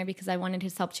contractor in there because I wanted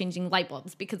his help changing light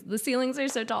bulbs because the ceilings are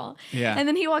so tall. Yeah. And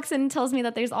then he walks in and tells me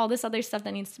that there's all this other stuff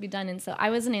that needs to be done. And so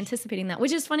I wasn't anticipating that,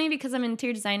 which is funny because I'm an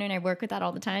interior designer and I work with that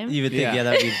all the time. You would think, Yeah.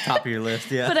 that would be the top of your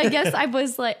list, yeah. But I guess I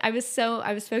was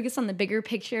focused on the bigger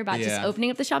picture about just Yeah.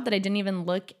 opening up the shop that I didn't even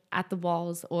look at the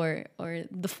walls or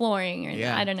the flooring or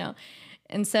Yeah. I don't know.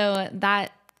 And so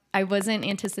that I wasn't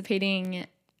anticipating.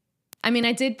 I mean,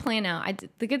 I did plan out.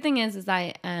 The good thing is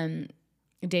David and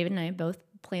I both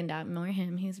planned out. More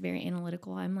him, he's very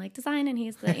analytical. I'm like design, and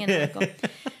he's the analytical.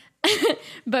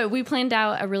 But we planned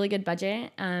out a really good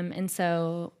budget, and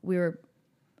so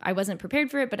I wasn't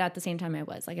prepared for it, but at the same time, I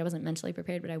wasn't mentally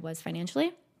prepared, but I was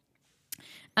financially.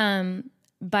 But I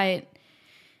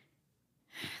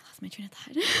lost my train of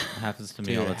thought. It happens to me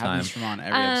Dude, all the it time. happens from on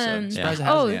every episode. I'm surprised it hasn't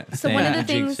Oh, yet. so one of Yeah. the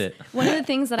things, Jinxed it. one of the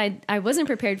things that I wasn't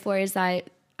prepared for is that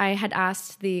I had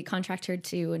asked the contractor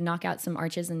to knock out some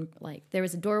arches, and like there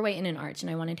was a doorway and an arch,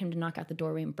 and I wanted him to knock out the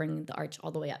doorway and bring the arch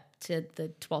all the way up to the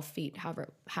 12 feet, however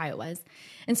high it was.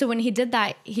 And so when he did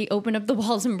that, he opened up the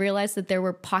walls and realized that there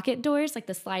were pocket doors, like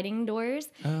the sliding doors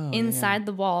inside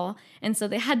the wall. And so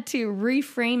they had to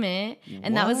reframe it.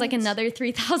 And that was like What? another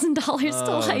 $3,000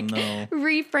 to like no.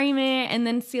 reframe it and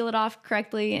then seal it off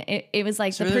correctly. It was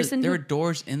like So the person there who were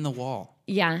doors in the wall.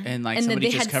 yeah. And, like, then somebody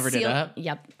they just had covered it up?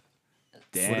 Yep.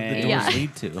 What did the Dang. doors Yeah.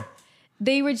 lead to?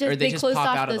 They were Or just they they just closed pop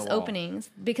off out of the those wall. openings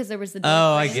because there was the door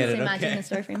Oh, I frame. get So it, imagine okay. this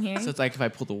door from here. So it's like if I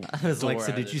pulled the I was like, door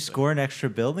so out did of you this score an extra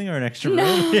building or an extra room?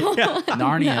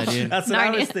 Narnia, dude. That's what I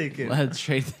was Narnia. thinking. Let's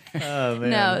trade there. Oh, man.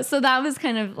 No, so that was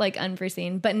kind of like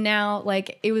unforeseen. But now,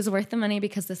 like, it was worth the money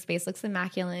because the space looks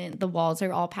immaculate. The walls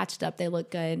are all patched up. They look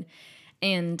good.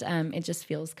 And it just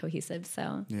feels cohesive.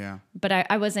 So, Yeah. but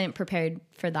I wasn't prepared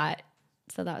for that.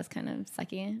 So that was kind of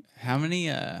sucky. How many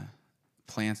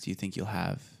plants do you think you'll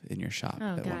have in your shop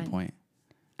Oh, at one God. point?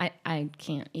 I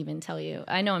can't even tell you.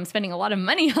 I know I'm spending a lot of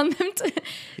money on them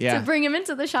to bring them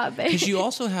into the shop. Because you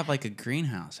also have like a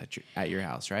greenhouse at your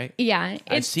house, right? Yeah,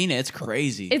 I've seen it. It's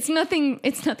crazy. It's nothing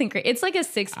great. It's like a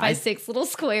 6x6 little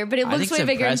square, but it looks way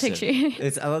bigger in picture.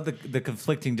 I love the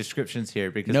conflicting descriptions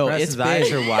here because Preston's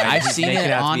eyes are wide. I've seen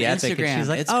it on Instagram. Instagram. She's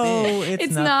like, it's big.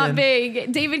 It's not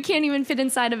big. David can't even fit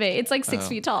inside of it. It's like 6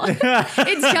 feet tall.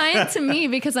 It's giant to me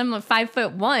because I'm like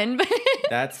 5'1".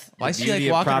 That's I the see, like, beauty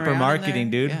of walking proper around marketing,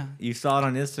 there. dude. Yeah. You saw it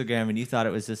on Instagram and you thought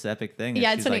it was this epic thing.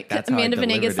 Yeah, it's funny. Amanda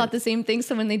Venegas thought the same thing.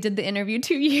 So when they did the interview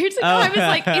 2 years ago, I was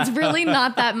like, it's really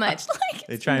not that much. Like,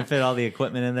 they try and fit all the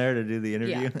equipment in there to do the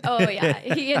interview. Yeah. Oh yeah.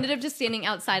 He ended up just standing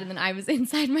outside, and then I was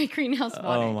inside my greenhouse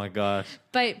water. Oh my gosh.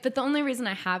 But the only reason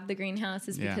I have the greenhouse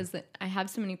is because I have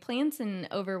so many plants, and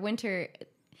over winter,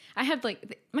 I have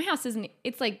like my house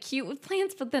it's like cute with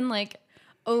plants, but then like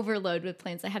overload with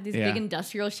plants. I have these big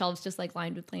industrial shelves just like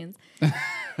lined with plants.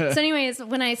 So anyways,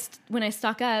 when I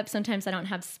stock up, sometimes I don't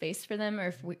have space for them, or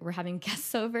if we're having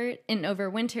guests over, and over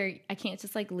winter I can't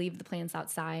just like leave the plants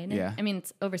outside. Yeah. I mean,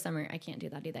 it's over summer, I can't do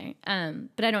that either.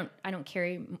 But I don't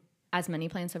carry as many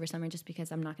plants over summer just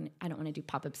because I don't want to do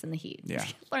pop-ups in the heat. Yeah.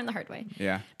 Learn the hard way.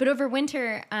 Yeah. But over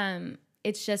winter,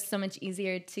 it's just so much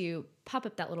easier to pop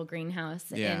up that little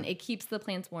greenhouse, and it keeps the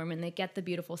plants warm, and they get the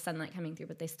beautiful sunlight coming through,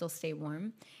 but they still stay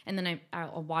warm. And then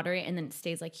I'll water it, and then it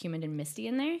stays like humid and misty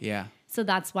in there. Yeah. So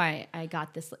that's why I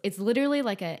got this. It's literally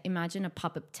like imagine a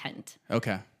pop-up tent.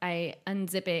 Okay. I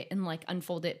unzip it and like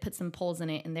unfold it, put some poles in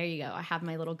it, and there you go. I have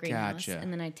my little greenhouse,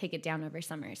 and then I take it down over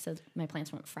summer so my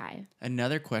plants won't fry.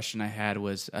 Another question I had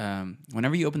was,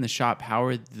 whenever you open the shop, how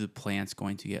are the plants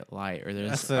going to get light? Or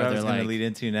that's what I was going to lead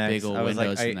into next. Big old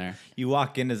windows in there. You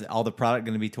walk in, is all the product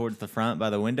going to be towards the front by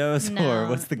the windows, or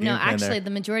what's the game No, plan actually, there? the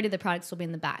majority of the products will be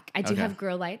in the back. I do have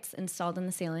grow lights installed in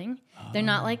the ceiling. They're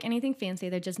not like anything fancy.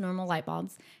 They're just normal light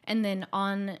bulbs. And then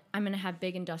I'm going to have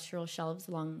big industrial shelves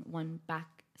along one back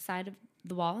side of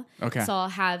the wall. Okay. So I'll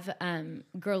have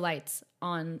grow lights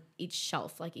on each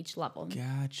shelf, like each level.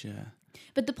 Gotcha.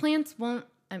 But the plants won't,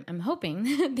 I'm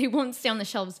hoping, they won't stay on the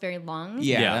shelves very long.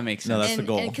 Yeah, that makes sense. No, that's the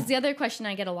goal. Because the other question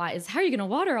I get a lot is, how are you going to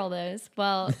water all those?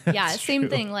 Well, yeah, same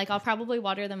thing. Like I'll probably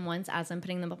water them once as I'm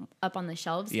putting them up on the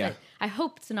shelves. Yeah. But I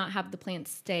hope to not have the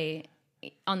plants stay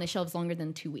on the shelves longer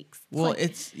than 2 weeks. Well,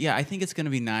 I think it's going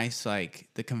to be nice, like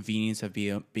the convenience of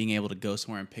being able to go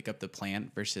somewhere and pick up the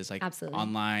plant versus like Absolutely.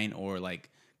 online or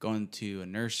like going to a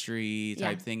nursery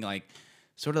type thing. Like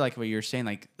sort of like what you're saying,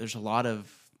 like there's a lot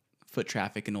of foot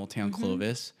traffic in Old Town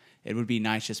Clovis. It would be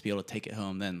nice just to be able to take it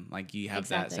home. Then like you have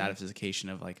that satisfaction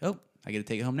of like, oh, I get to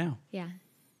take it home now. Yeah.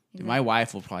 Dude, my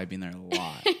wife will probably be in there a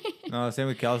lot. No, same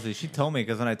with Kelsey. She told me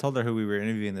because when I told her who we were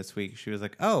interviewing this week, she was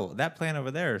like, "Oh, that plant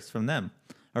over there is from them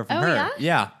or from her." Yeah?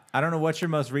 Yeah. I don't know what your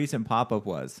most recent pop up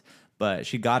was, but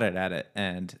she got it at it,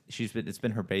 and it's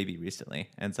been her baby recently.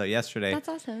 And so yesterday, That's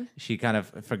awesome. she kind of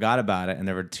forgot about it, and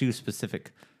there were two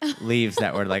specific leaves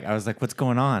that were like, I was like, "What's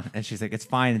going on?" And she's like, "It's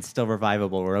fine. It's still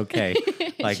revivable. We're okay.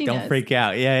 Like, She don't knows. freak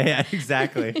out." Yeah,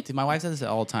 exactly. Dude, my wife says this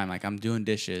all the time. Like I'm doing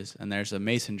dishes and there's a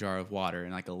mason jar of water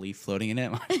and like a leaf floating in it.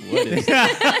 I'm like, what is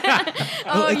this?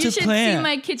 Oh, it's you a should plant. see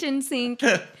my kitchen sink.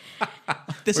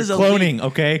 This We're is a cloning, leaf.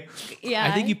 okay? Yeah.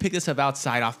 I think you picked this up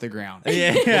outside off the ground.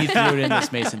 Yeah. You threw it in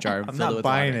this mason jar. I'm not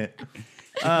buying it.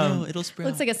 No, it'll sprout.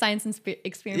 Looks like a science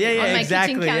experiment Yeah, on my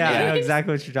exactly. kitchen counter. Yeah, I know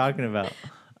exactly what you're talking about.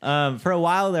 For a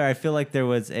while there, I feel like there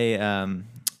was a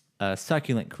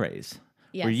succulent craze.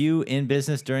 Yes. Were you in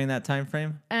business during that time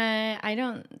frame? I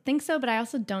don't think so, but I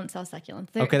also don't sell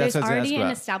succulents. Okay, that's there's what I was gonna already ask an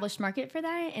about. established market for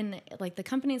that, and like the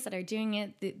companies that are doing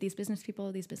it, these business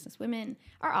people, these business women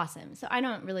are awesome. So I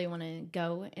don't really want to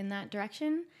go in that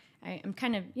direction. I'm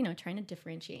kind of trying to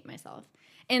differentiate myself.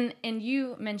 And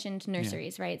you mentioned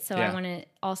nurseries, right? So Yeah. I want to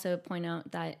also point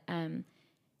out that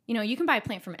you can buy a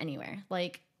plant from anywhere.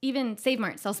 Like even Save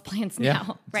Mart sells plants Yeah,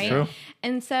 now, it's right? true.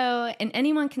 And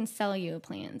anyone can sell you a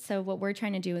plant. So what we're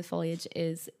trying to do with foliage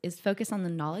is focus on the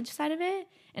knowledge side of it.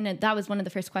 And that was one of the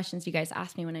first questions you guys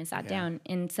asked me when I sat down.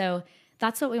 And so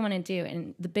that's what we want to do.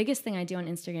 And the biggest thing I do on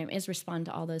Instagram is respond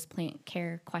to all those plant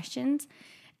care questions.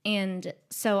 And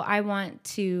so I want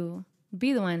to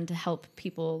be the one to help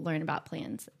people learn about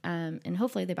plants. And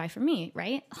hopefully they buy from me,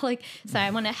 right? So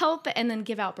I want to help and then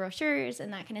give out brochures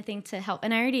and that kind of thing to help.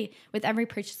 And I already, with every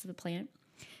purchase of a plant,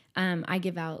 I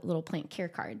give out little plant care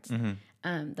cards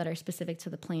that are specific to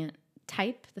the plant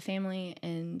type, the family,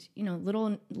 and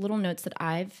little notes that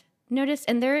I've noticed.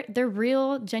 And they're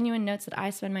real, genuine notes that I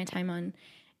spend my time on.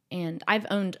 And I've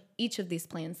owned each of these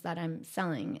plants that I'm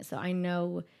selling, so I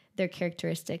know their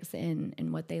characteristics and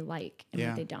what they like and Yeah.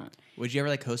 what they don't. Would you ever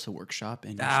like host a workshop?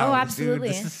 And Oh, absolutely.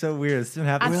 Dude, this is so weird. This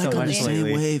happens We're, so like, on much the same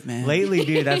lately. wave, man. Lately,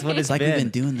 dude, that's what it's like been. we've been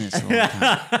doing this a long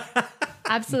time.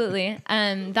 Absolutely.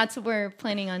 That's what we're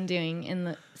planning on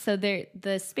doing. So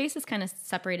the space is kind of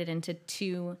separated into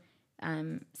two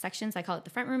sections. I call it the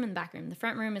front room and the back room. The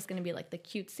front room is going to be like the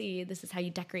cutesy. This is how you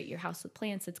decorate your house with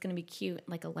plants. It's going to be cute,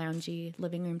 like a loungy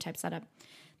living room type setup.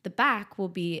 The back will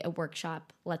be a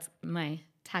workshop. My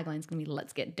tagline's going to be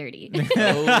 "Let's get dirty."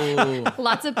 Oh,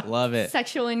 Lots of love it.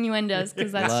 sexual innuendos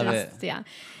because that's Love just yeah.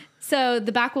 So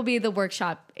the back will be the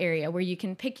workshop area where you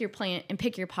can pick your plant and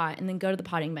pick your pot and then go to the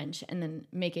potting bench and then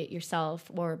make it yourself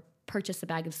or purchase a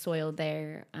bag of soil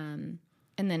there. And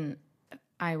then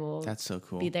I will That's so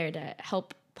cool. be there to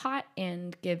help pot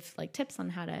and give like tips on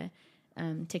how to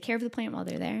take care of the plant while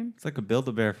they're there. It's like a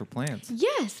Build-A-Bear for plants.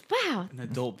 Yes, wow. An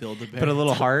adult Build-A-Bear. Put a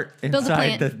little heart a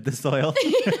inside plant. the soil.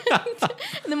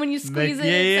 And then when you squeeze it,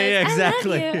 yeah, it says,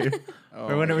 exactly. "I love you."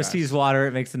 Or when it receives water,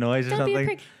 it makes a noise or Don't be a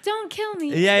something. prick. Don't kill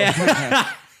me. Yeah,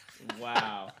 yeah.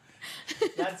 Wow.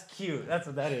 That's cute. That's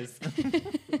what that is.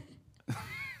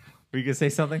 Were you gonna say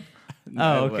something?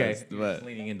 No, Oh, it okay. was, You're but- just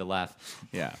leaning in to laugh.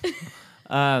 Yeah.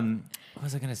 What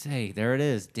was I gonna say? There it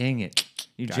is. Dang it!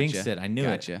 You jinxed it. I knew it.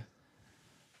 Gotcha.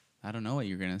 I don't know what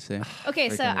you're gonna say. Okay,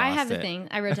 so Freaking I lost have a it. thing.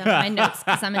 I wrote down my notes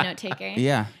because I'm a note taker.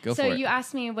 Yeah, go So for it. you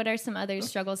asked me what are some other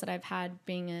struggles that I've had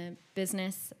being a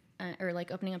business or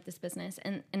like opening up this business,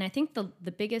 and I think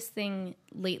the biggest thing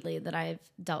lately that I've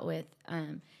dealt with,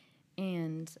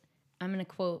 and I'm going to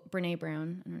quote Brene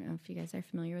Brown. I don't know if you guys are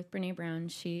familiar with Brene Brown.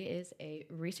 She is a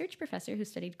research professor who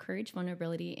studied courage,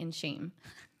 vulnerability, and shame.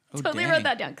 Totally dang. wrote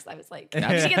that down because I was like, how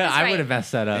did she get this I right? would have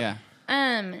messed that up. Yeah.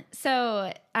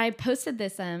 So I posted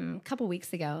this a couple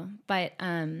weeks ago, but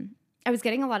I was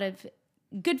getting a lot of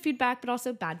good feedback, but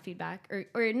also bad feedback,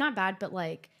 or not bad, but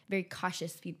like very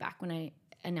cautious feedback when I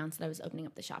announced that I was opening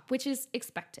up the shop, which is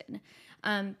expected.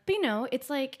 But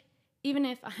it's like even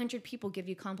if 100 people give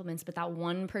you compliments, but that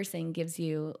one person gives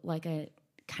you like a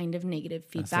kind of negative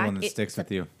feedback, That's the one that sticks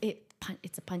with you.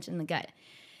 It's a punch in the gut.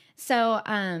 So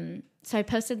I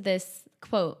posted this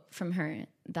quote from her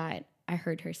that I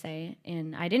heard her say,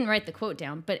 and I didn't write the quote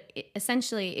down, but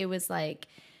essentially it was like,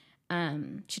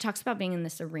 she talks about being in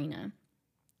this arena,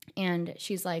 and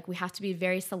she's like, we have to be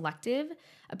very selective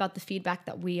about the feedback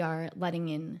that we are letting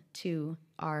into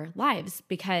our lives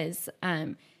because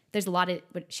there's a lot of,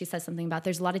 what she says something about,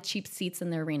 there's a lot of cheap seats in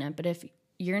the arena, but if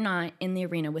you're not in the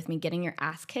arena with me getting your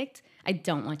ass kicked, I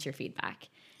don't want your feedback.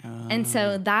 And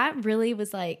so that really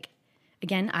was like,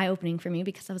 again, eye-opening for me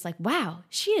because I was like, wow,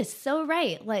 she is so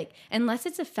right. Like, unless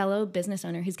it's a fellow business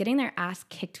owner who's getting their ass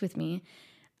kicked with me,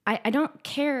 I don't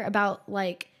care about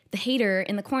like the hater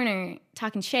in the corner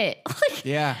talking shit. Like,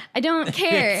 Yeah. I don't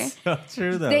care. It's so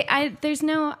true though. I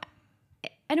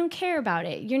don't care about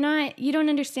it. You don't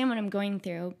understand what I'm going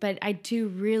through, but I do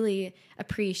really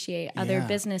appreciate other Yeah.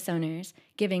 business owners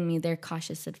giving me their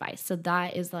cautious advice. So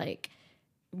that is like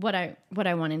what I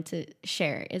wanted to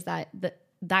share is that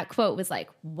that quote was like,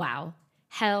 wow,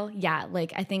 hell yeah.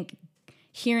 Like, I think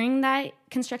hearing that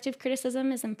constructive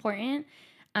criticism is important,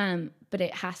 but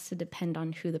it has to depend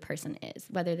on who the person is,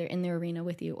 whether they're in the arena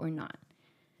with you or not.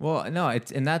 Well, no,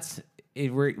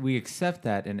 we accept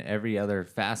that in every other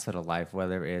facet of life,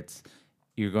 whether it's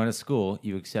you're going to school,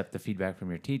 you accept the feedback from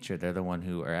your teacher. They're the one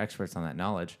who are experts on that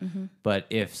knowledge. Mm-hmm. But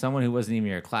if someone who wasn't even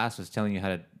in your class was telling you how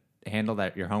to handle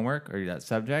your homework or that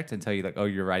subject and tell you like, oh,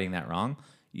 you're writing that wrong,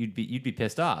 you'd be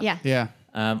pissed off. Yeah. Yeah.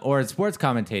 Or in sports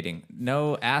commentating,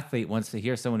 no athlete wants to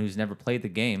hear someone who's never played the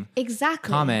game Exactly.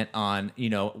 comment on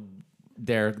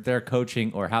their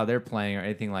coaching or how they're playing or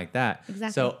anything like that.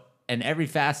 Exactly. So in every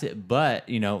facet, but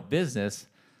business,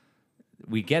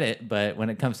 we get it. But when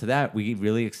it comes to that, we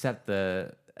really accept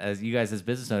as you guys as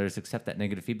business owners accept that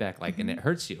negative feedback, and it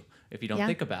hurts you if you don't Yeah.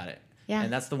 think about it. Yeah.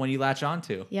 And that's the one you latch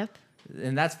onto. Yep.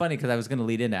 And that's funny because I was going to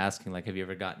lead into asking, have you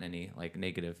ever gotten any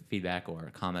negative feedback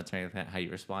or comments or anything like that, how you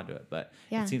respond to it? But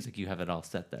Yeah. it seems like you have it all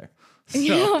set there. Well, it's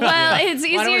Well, I don't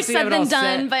easier say you have said it all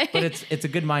than done, set, but it's a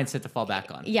good mindset to fall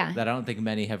back on. Yeah. That I don't think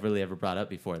many have really ever brought up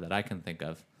before that I can think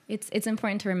of. it's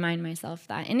important to remind myself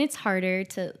that, and it's harder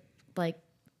to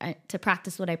to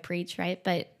practice what I preach, right?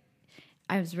 But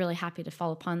I was really happy to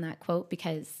fall upon that quote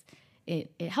because it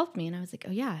helped me, and I was like,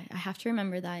 oh yeah, I have to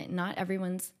remember that not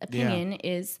everyone's opinion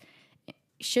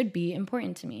should be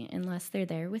important to me unless they're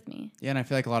there with me. Yeah, and I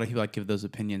feel like a lot of people give those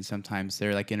opinions sometimes. They're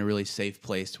in a really safe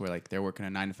place where they're working a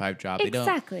 9-to-5 job.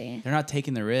 Exactly. They're not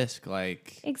taking the risk.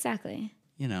 Exactly.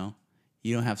 You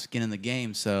don't have skin in the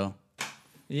game, so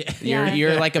Yeah. Yeah.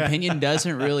 your opinion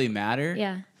doesn't really matter.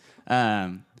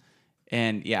 Yeah.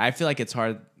 And yeah, I feel like it's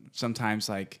hard sometimes.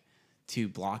 to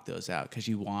block those out because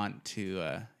you want to.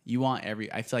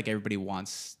 I feel like everybody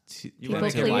wants to. You want to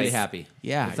make everybody happy.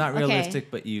 Yeah. It's not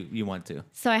realistic, but you want to.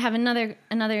 So I have another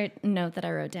note that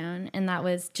I wrote down, and that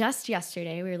was just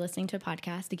yesterday. We were listening to a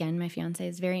podcast. Again, my fiance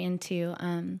is very into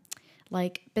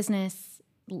like business,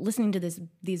 listening to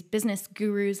these business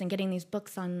gurus and getting these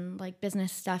books on like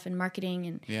business stuff and marketing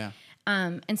and Yeah.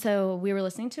 And so we were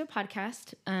listening to a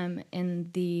podcast,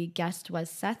 and the guest was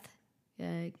Seth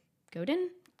Godin.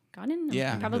 Yeah, I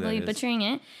I'm know probably who that is. butchering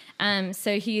it.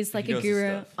 So he's like He a knows his guru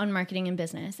stuff. on marketing and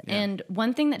business. Yeah. And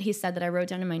one thing that he said that I wrote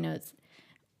down in my notes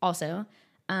also,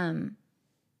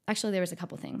 actually there was a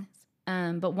couple things.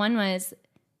 But one was,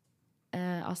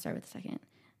 I'll start with the second.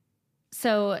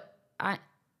 So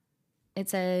it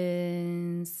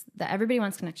says that everybody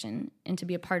wants connection and to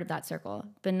be a part of that circle,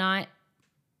 but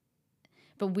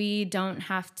we don't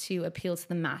have to appeal to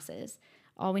the masses.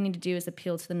 All we need to do is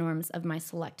appeal to the norms of my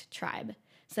select tribe.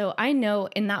 So I know,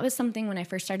 and that was something when I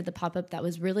first started the pop-up that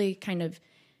was really kind of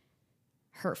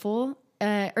hurtful.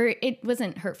 Or it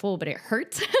wasn't hurtful, but it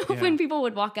hurt when people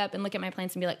would walk up and look at my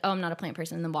plants and be like, oh, I'm not a plant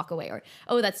person, and then walk away. Or,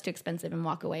 oh, that's too expensive, and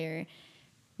walk away, or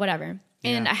whatever.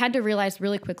 And I had to realize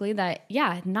really quickly that,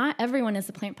 not everyone is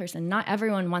a plant person. Not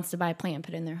everyone wants to buy a plant and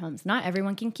put it in their homes. Not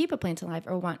everyone can keep a plant alive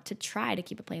or want to try to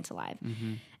keep a plant alive.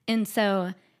 Mm-hmm. And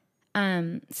so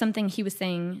something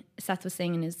Seth was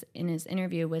saying in his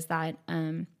interview was that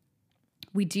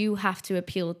we do have to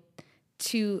appeal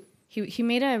to, he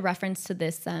made a reference to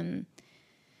this,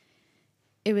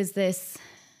 it was this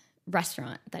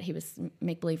restaurant that he was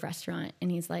make-believe restaurant, and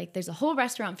he's like, there's a whole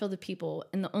restaurant filled with people,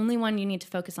 and the only one you need to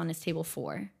focus on is table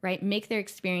 4, right? Make their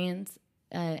experience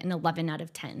an 11 out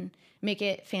of 10. Make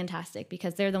it fantastic,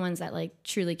 because they're the ones that like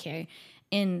truly care.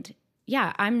 And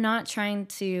I'm trying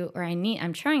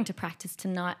to practice to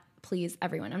not please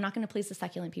everyone. I'm not going to please the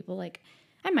succulent people. Like,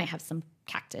 I might have some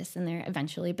cactus in there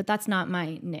eventually, but that's not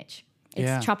my niche.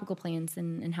 It's tropical plants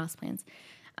and house plants.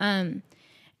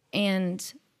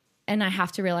 And I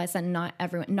have to realize that not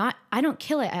everyone, I don't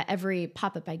kill it at every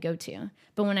pop-up I go to.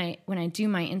 But when I do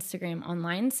my Instagram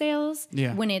online sales,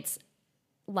 when it's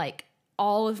like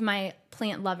all of my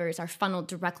plant lovers are funneled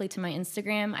directly to my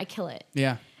Instagram, I kill it.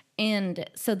 Yeah. And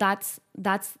so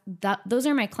those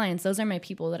are my clients. Those are my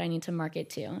people that I need to market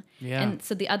to. Yeah. And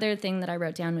so the other thing that I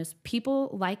wrote down was people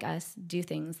like us do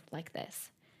things like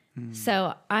this.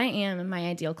 So I am my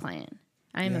ideal client.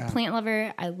 I am a plant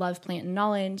lover. I love plant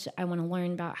knowledge. I want to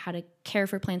learn about how to care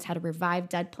for plants, how to revive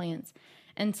dead plants.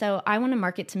 And so I want to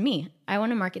market to me. I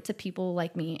want to market to people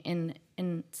like me.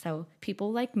 And so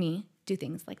people like me do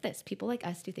things like this. People like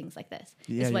us do things like this,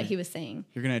 is what he was saying.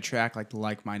 You're going to attract like the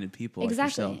like-minded people.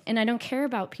 Exactly. Like yourself. And I don't care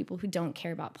about people who don't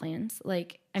care about plants.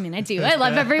 Like, I mean, I do. I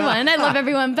love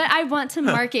everyone. But I want to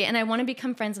market, and I want to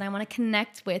become friends, and I want to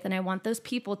connect with, and I want those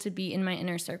people to be in my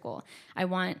inner circle. I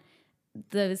want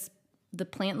the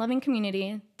plant loving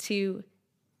community to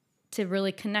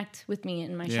really connect with me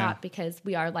in my shop, because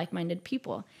we are like-minded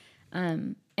people.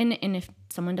 And if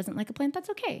someone doesn't like a plant, that's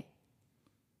okay.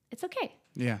 It's okay.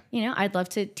 Yeah. You know, I'd love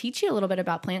to teach you a little bit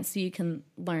about plants so you can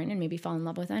learn and maybe fall in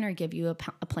love with one, or give you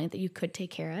a plant that you could take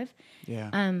care of.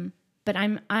 Yeah. But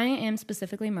I am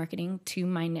specifically marketing to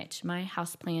my niche, my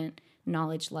houseplant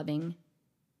knowledge loving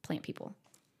plant people.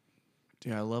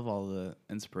 Dude, I love all the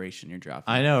inspiration you're dropping.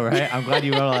 I know, right? I'm glad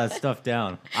you wrote all that stuff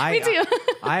down. Me too.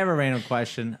 I have a random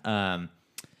question.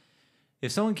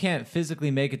 If someone can't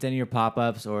physically make it to any of your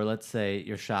pop-ups, or let's say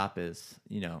your shop is,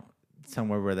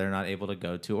 somewhere where they're not able to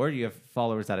go to, or you have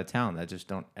followers out of town that just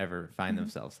don't ever find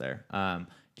themselves there,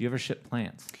 do you ever ship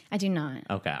plants? I do not.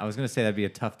 Okay, I was going to say that'd be a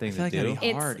tough thing to like do. that'd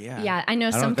be hard, Yeah, I know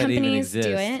I don't know some if that even companies do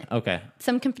exists. it. Okay.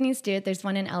 Some companies do it. There's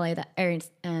one in LA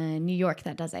or New York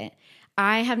that does it.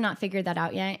 I have not figured that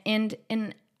out yet, and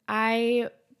I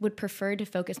would prefer to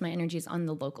focus my energies on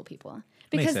the local people,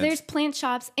 because there's plant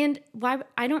shops, and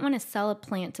I don't want to sell a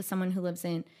plant to someone who lives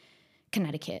in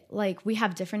Connecticut. Like, we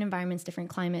have different environments, different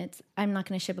climates. I'm not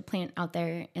going to ship a plant out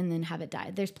there and then have it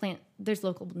die. There's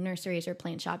local nurseries or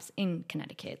plant shops in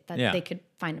Connecticut that they could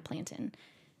find a plant in.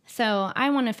 So I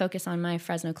want to focus on my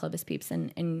Fresno Clovis peeps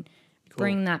and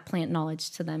bring that plant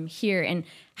knowledge to them here. And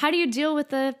how do you deal with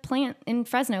the plant in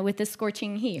Fresno with this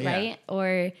scorching heat, right?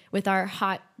 Or with our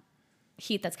hot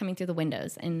heat that's coming through the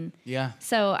windows. And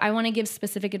so I want to give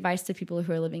specific advice to people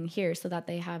who are living here so that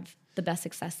they have the best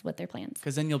success with their plants.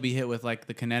 Because then you'll be hit with like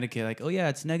the Connecticut, like, oh yeah,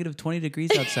 it's negative 20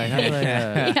 degrees outside. How do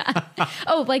I?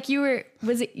 Oh, like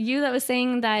was it you that was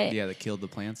saying that? Yeah, that killed the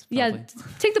plants. Probably. Yeah,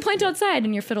 take the plant outside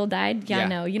and your fiddle died. Yeah,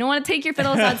 no, you don't want to take your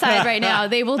fiddles outside right now.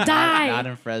 They will die. Not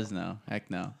in Fresno. Heck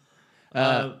no.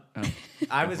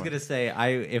 I was gonna say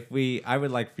I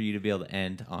would like for you to be able to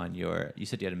end on your. You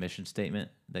said you had a mission statement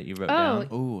that you wrote down.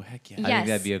 Oh, heck yeah. I Yes. think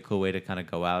that'd be a cool way to kind of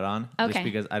go out on. Just Okay.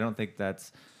 because I don't think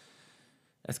that's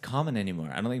common anymore.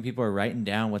 I don't think people are writing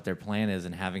down what their plan is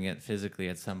and having it physically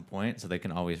at some point so they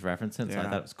can always reference it. So I Yeah.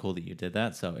 thought it was cool that you did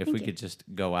that. So if Thank we you. could just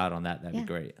go out on that, that'd Yeah. be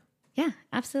great. Yeah,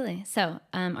 absolutely. So,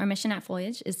 our mission at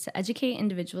Foliage is to educate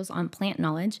individuals on plant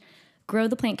knowledge, grow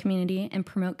the plant community, and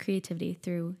promote creativity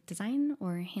through design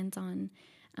or hands-on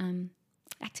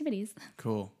activities.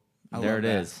 Cool. I There love it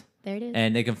that. is. There it is.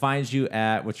 And they can find you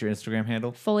at, what's your Instagram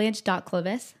handle?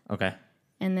 Foliage.clovis. Okay.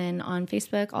 And then on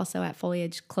Facebook, also at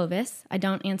Foliage Clovis. I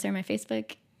don't answer my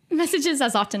Facebook messages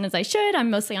as often as I should. I'm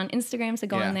mostly on Instagram, so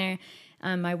go Yeah. on there.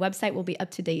 My website will be up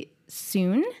to date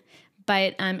soon,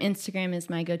 but Instagram is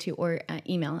my go-to, or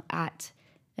email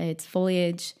it's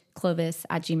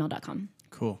foliageclovis@gmail.com.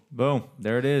 Cool. Boom.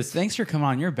 There it is. Thanks for coming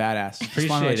on. You're badass. Just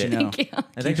wanna let Appreciate you it. know. Thank you. And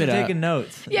thanks Keep for it up. taking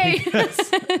notes. Yay.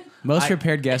 Most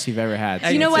prepared guest you've ever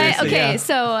had. You know what? Seriously, Okay, yeah.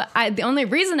 so the only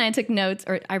reason I took notes,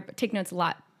 or I take notes a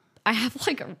lot, I have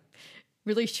like a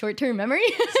really short-term memory.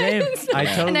 Same. I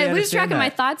totally and I lose track understand of my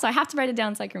that. thoughts, so I have to write it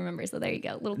down so I can remember. So there you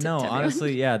go. Little tip No, to everyone.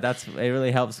 honestly, yeah, it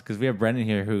really helps because we have Brendan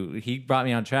here who he brought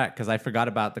me on track because I forgot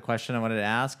about the question I wanted to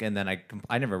ask and then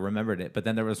I never remembered it. But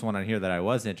then there was one on here that I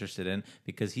was interested in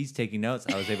because he's taking notes.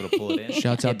 I was able to pull it in.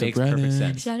 Shouts out It to makes perfect Brennan.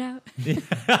 sense. Shout out.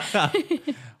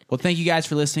 Well, thank you guys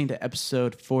for listening to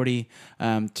episode 40.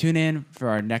 Tune in for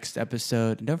our next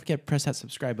episode. And don't forget to press that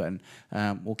subscribe button.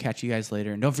 We'll catch you guys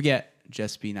later. And don't forget,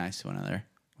 just be nice to one another.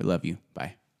 We love you.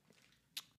 Bye.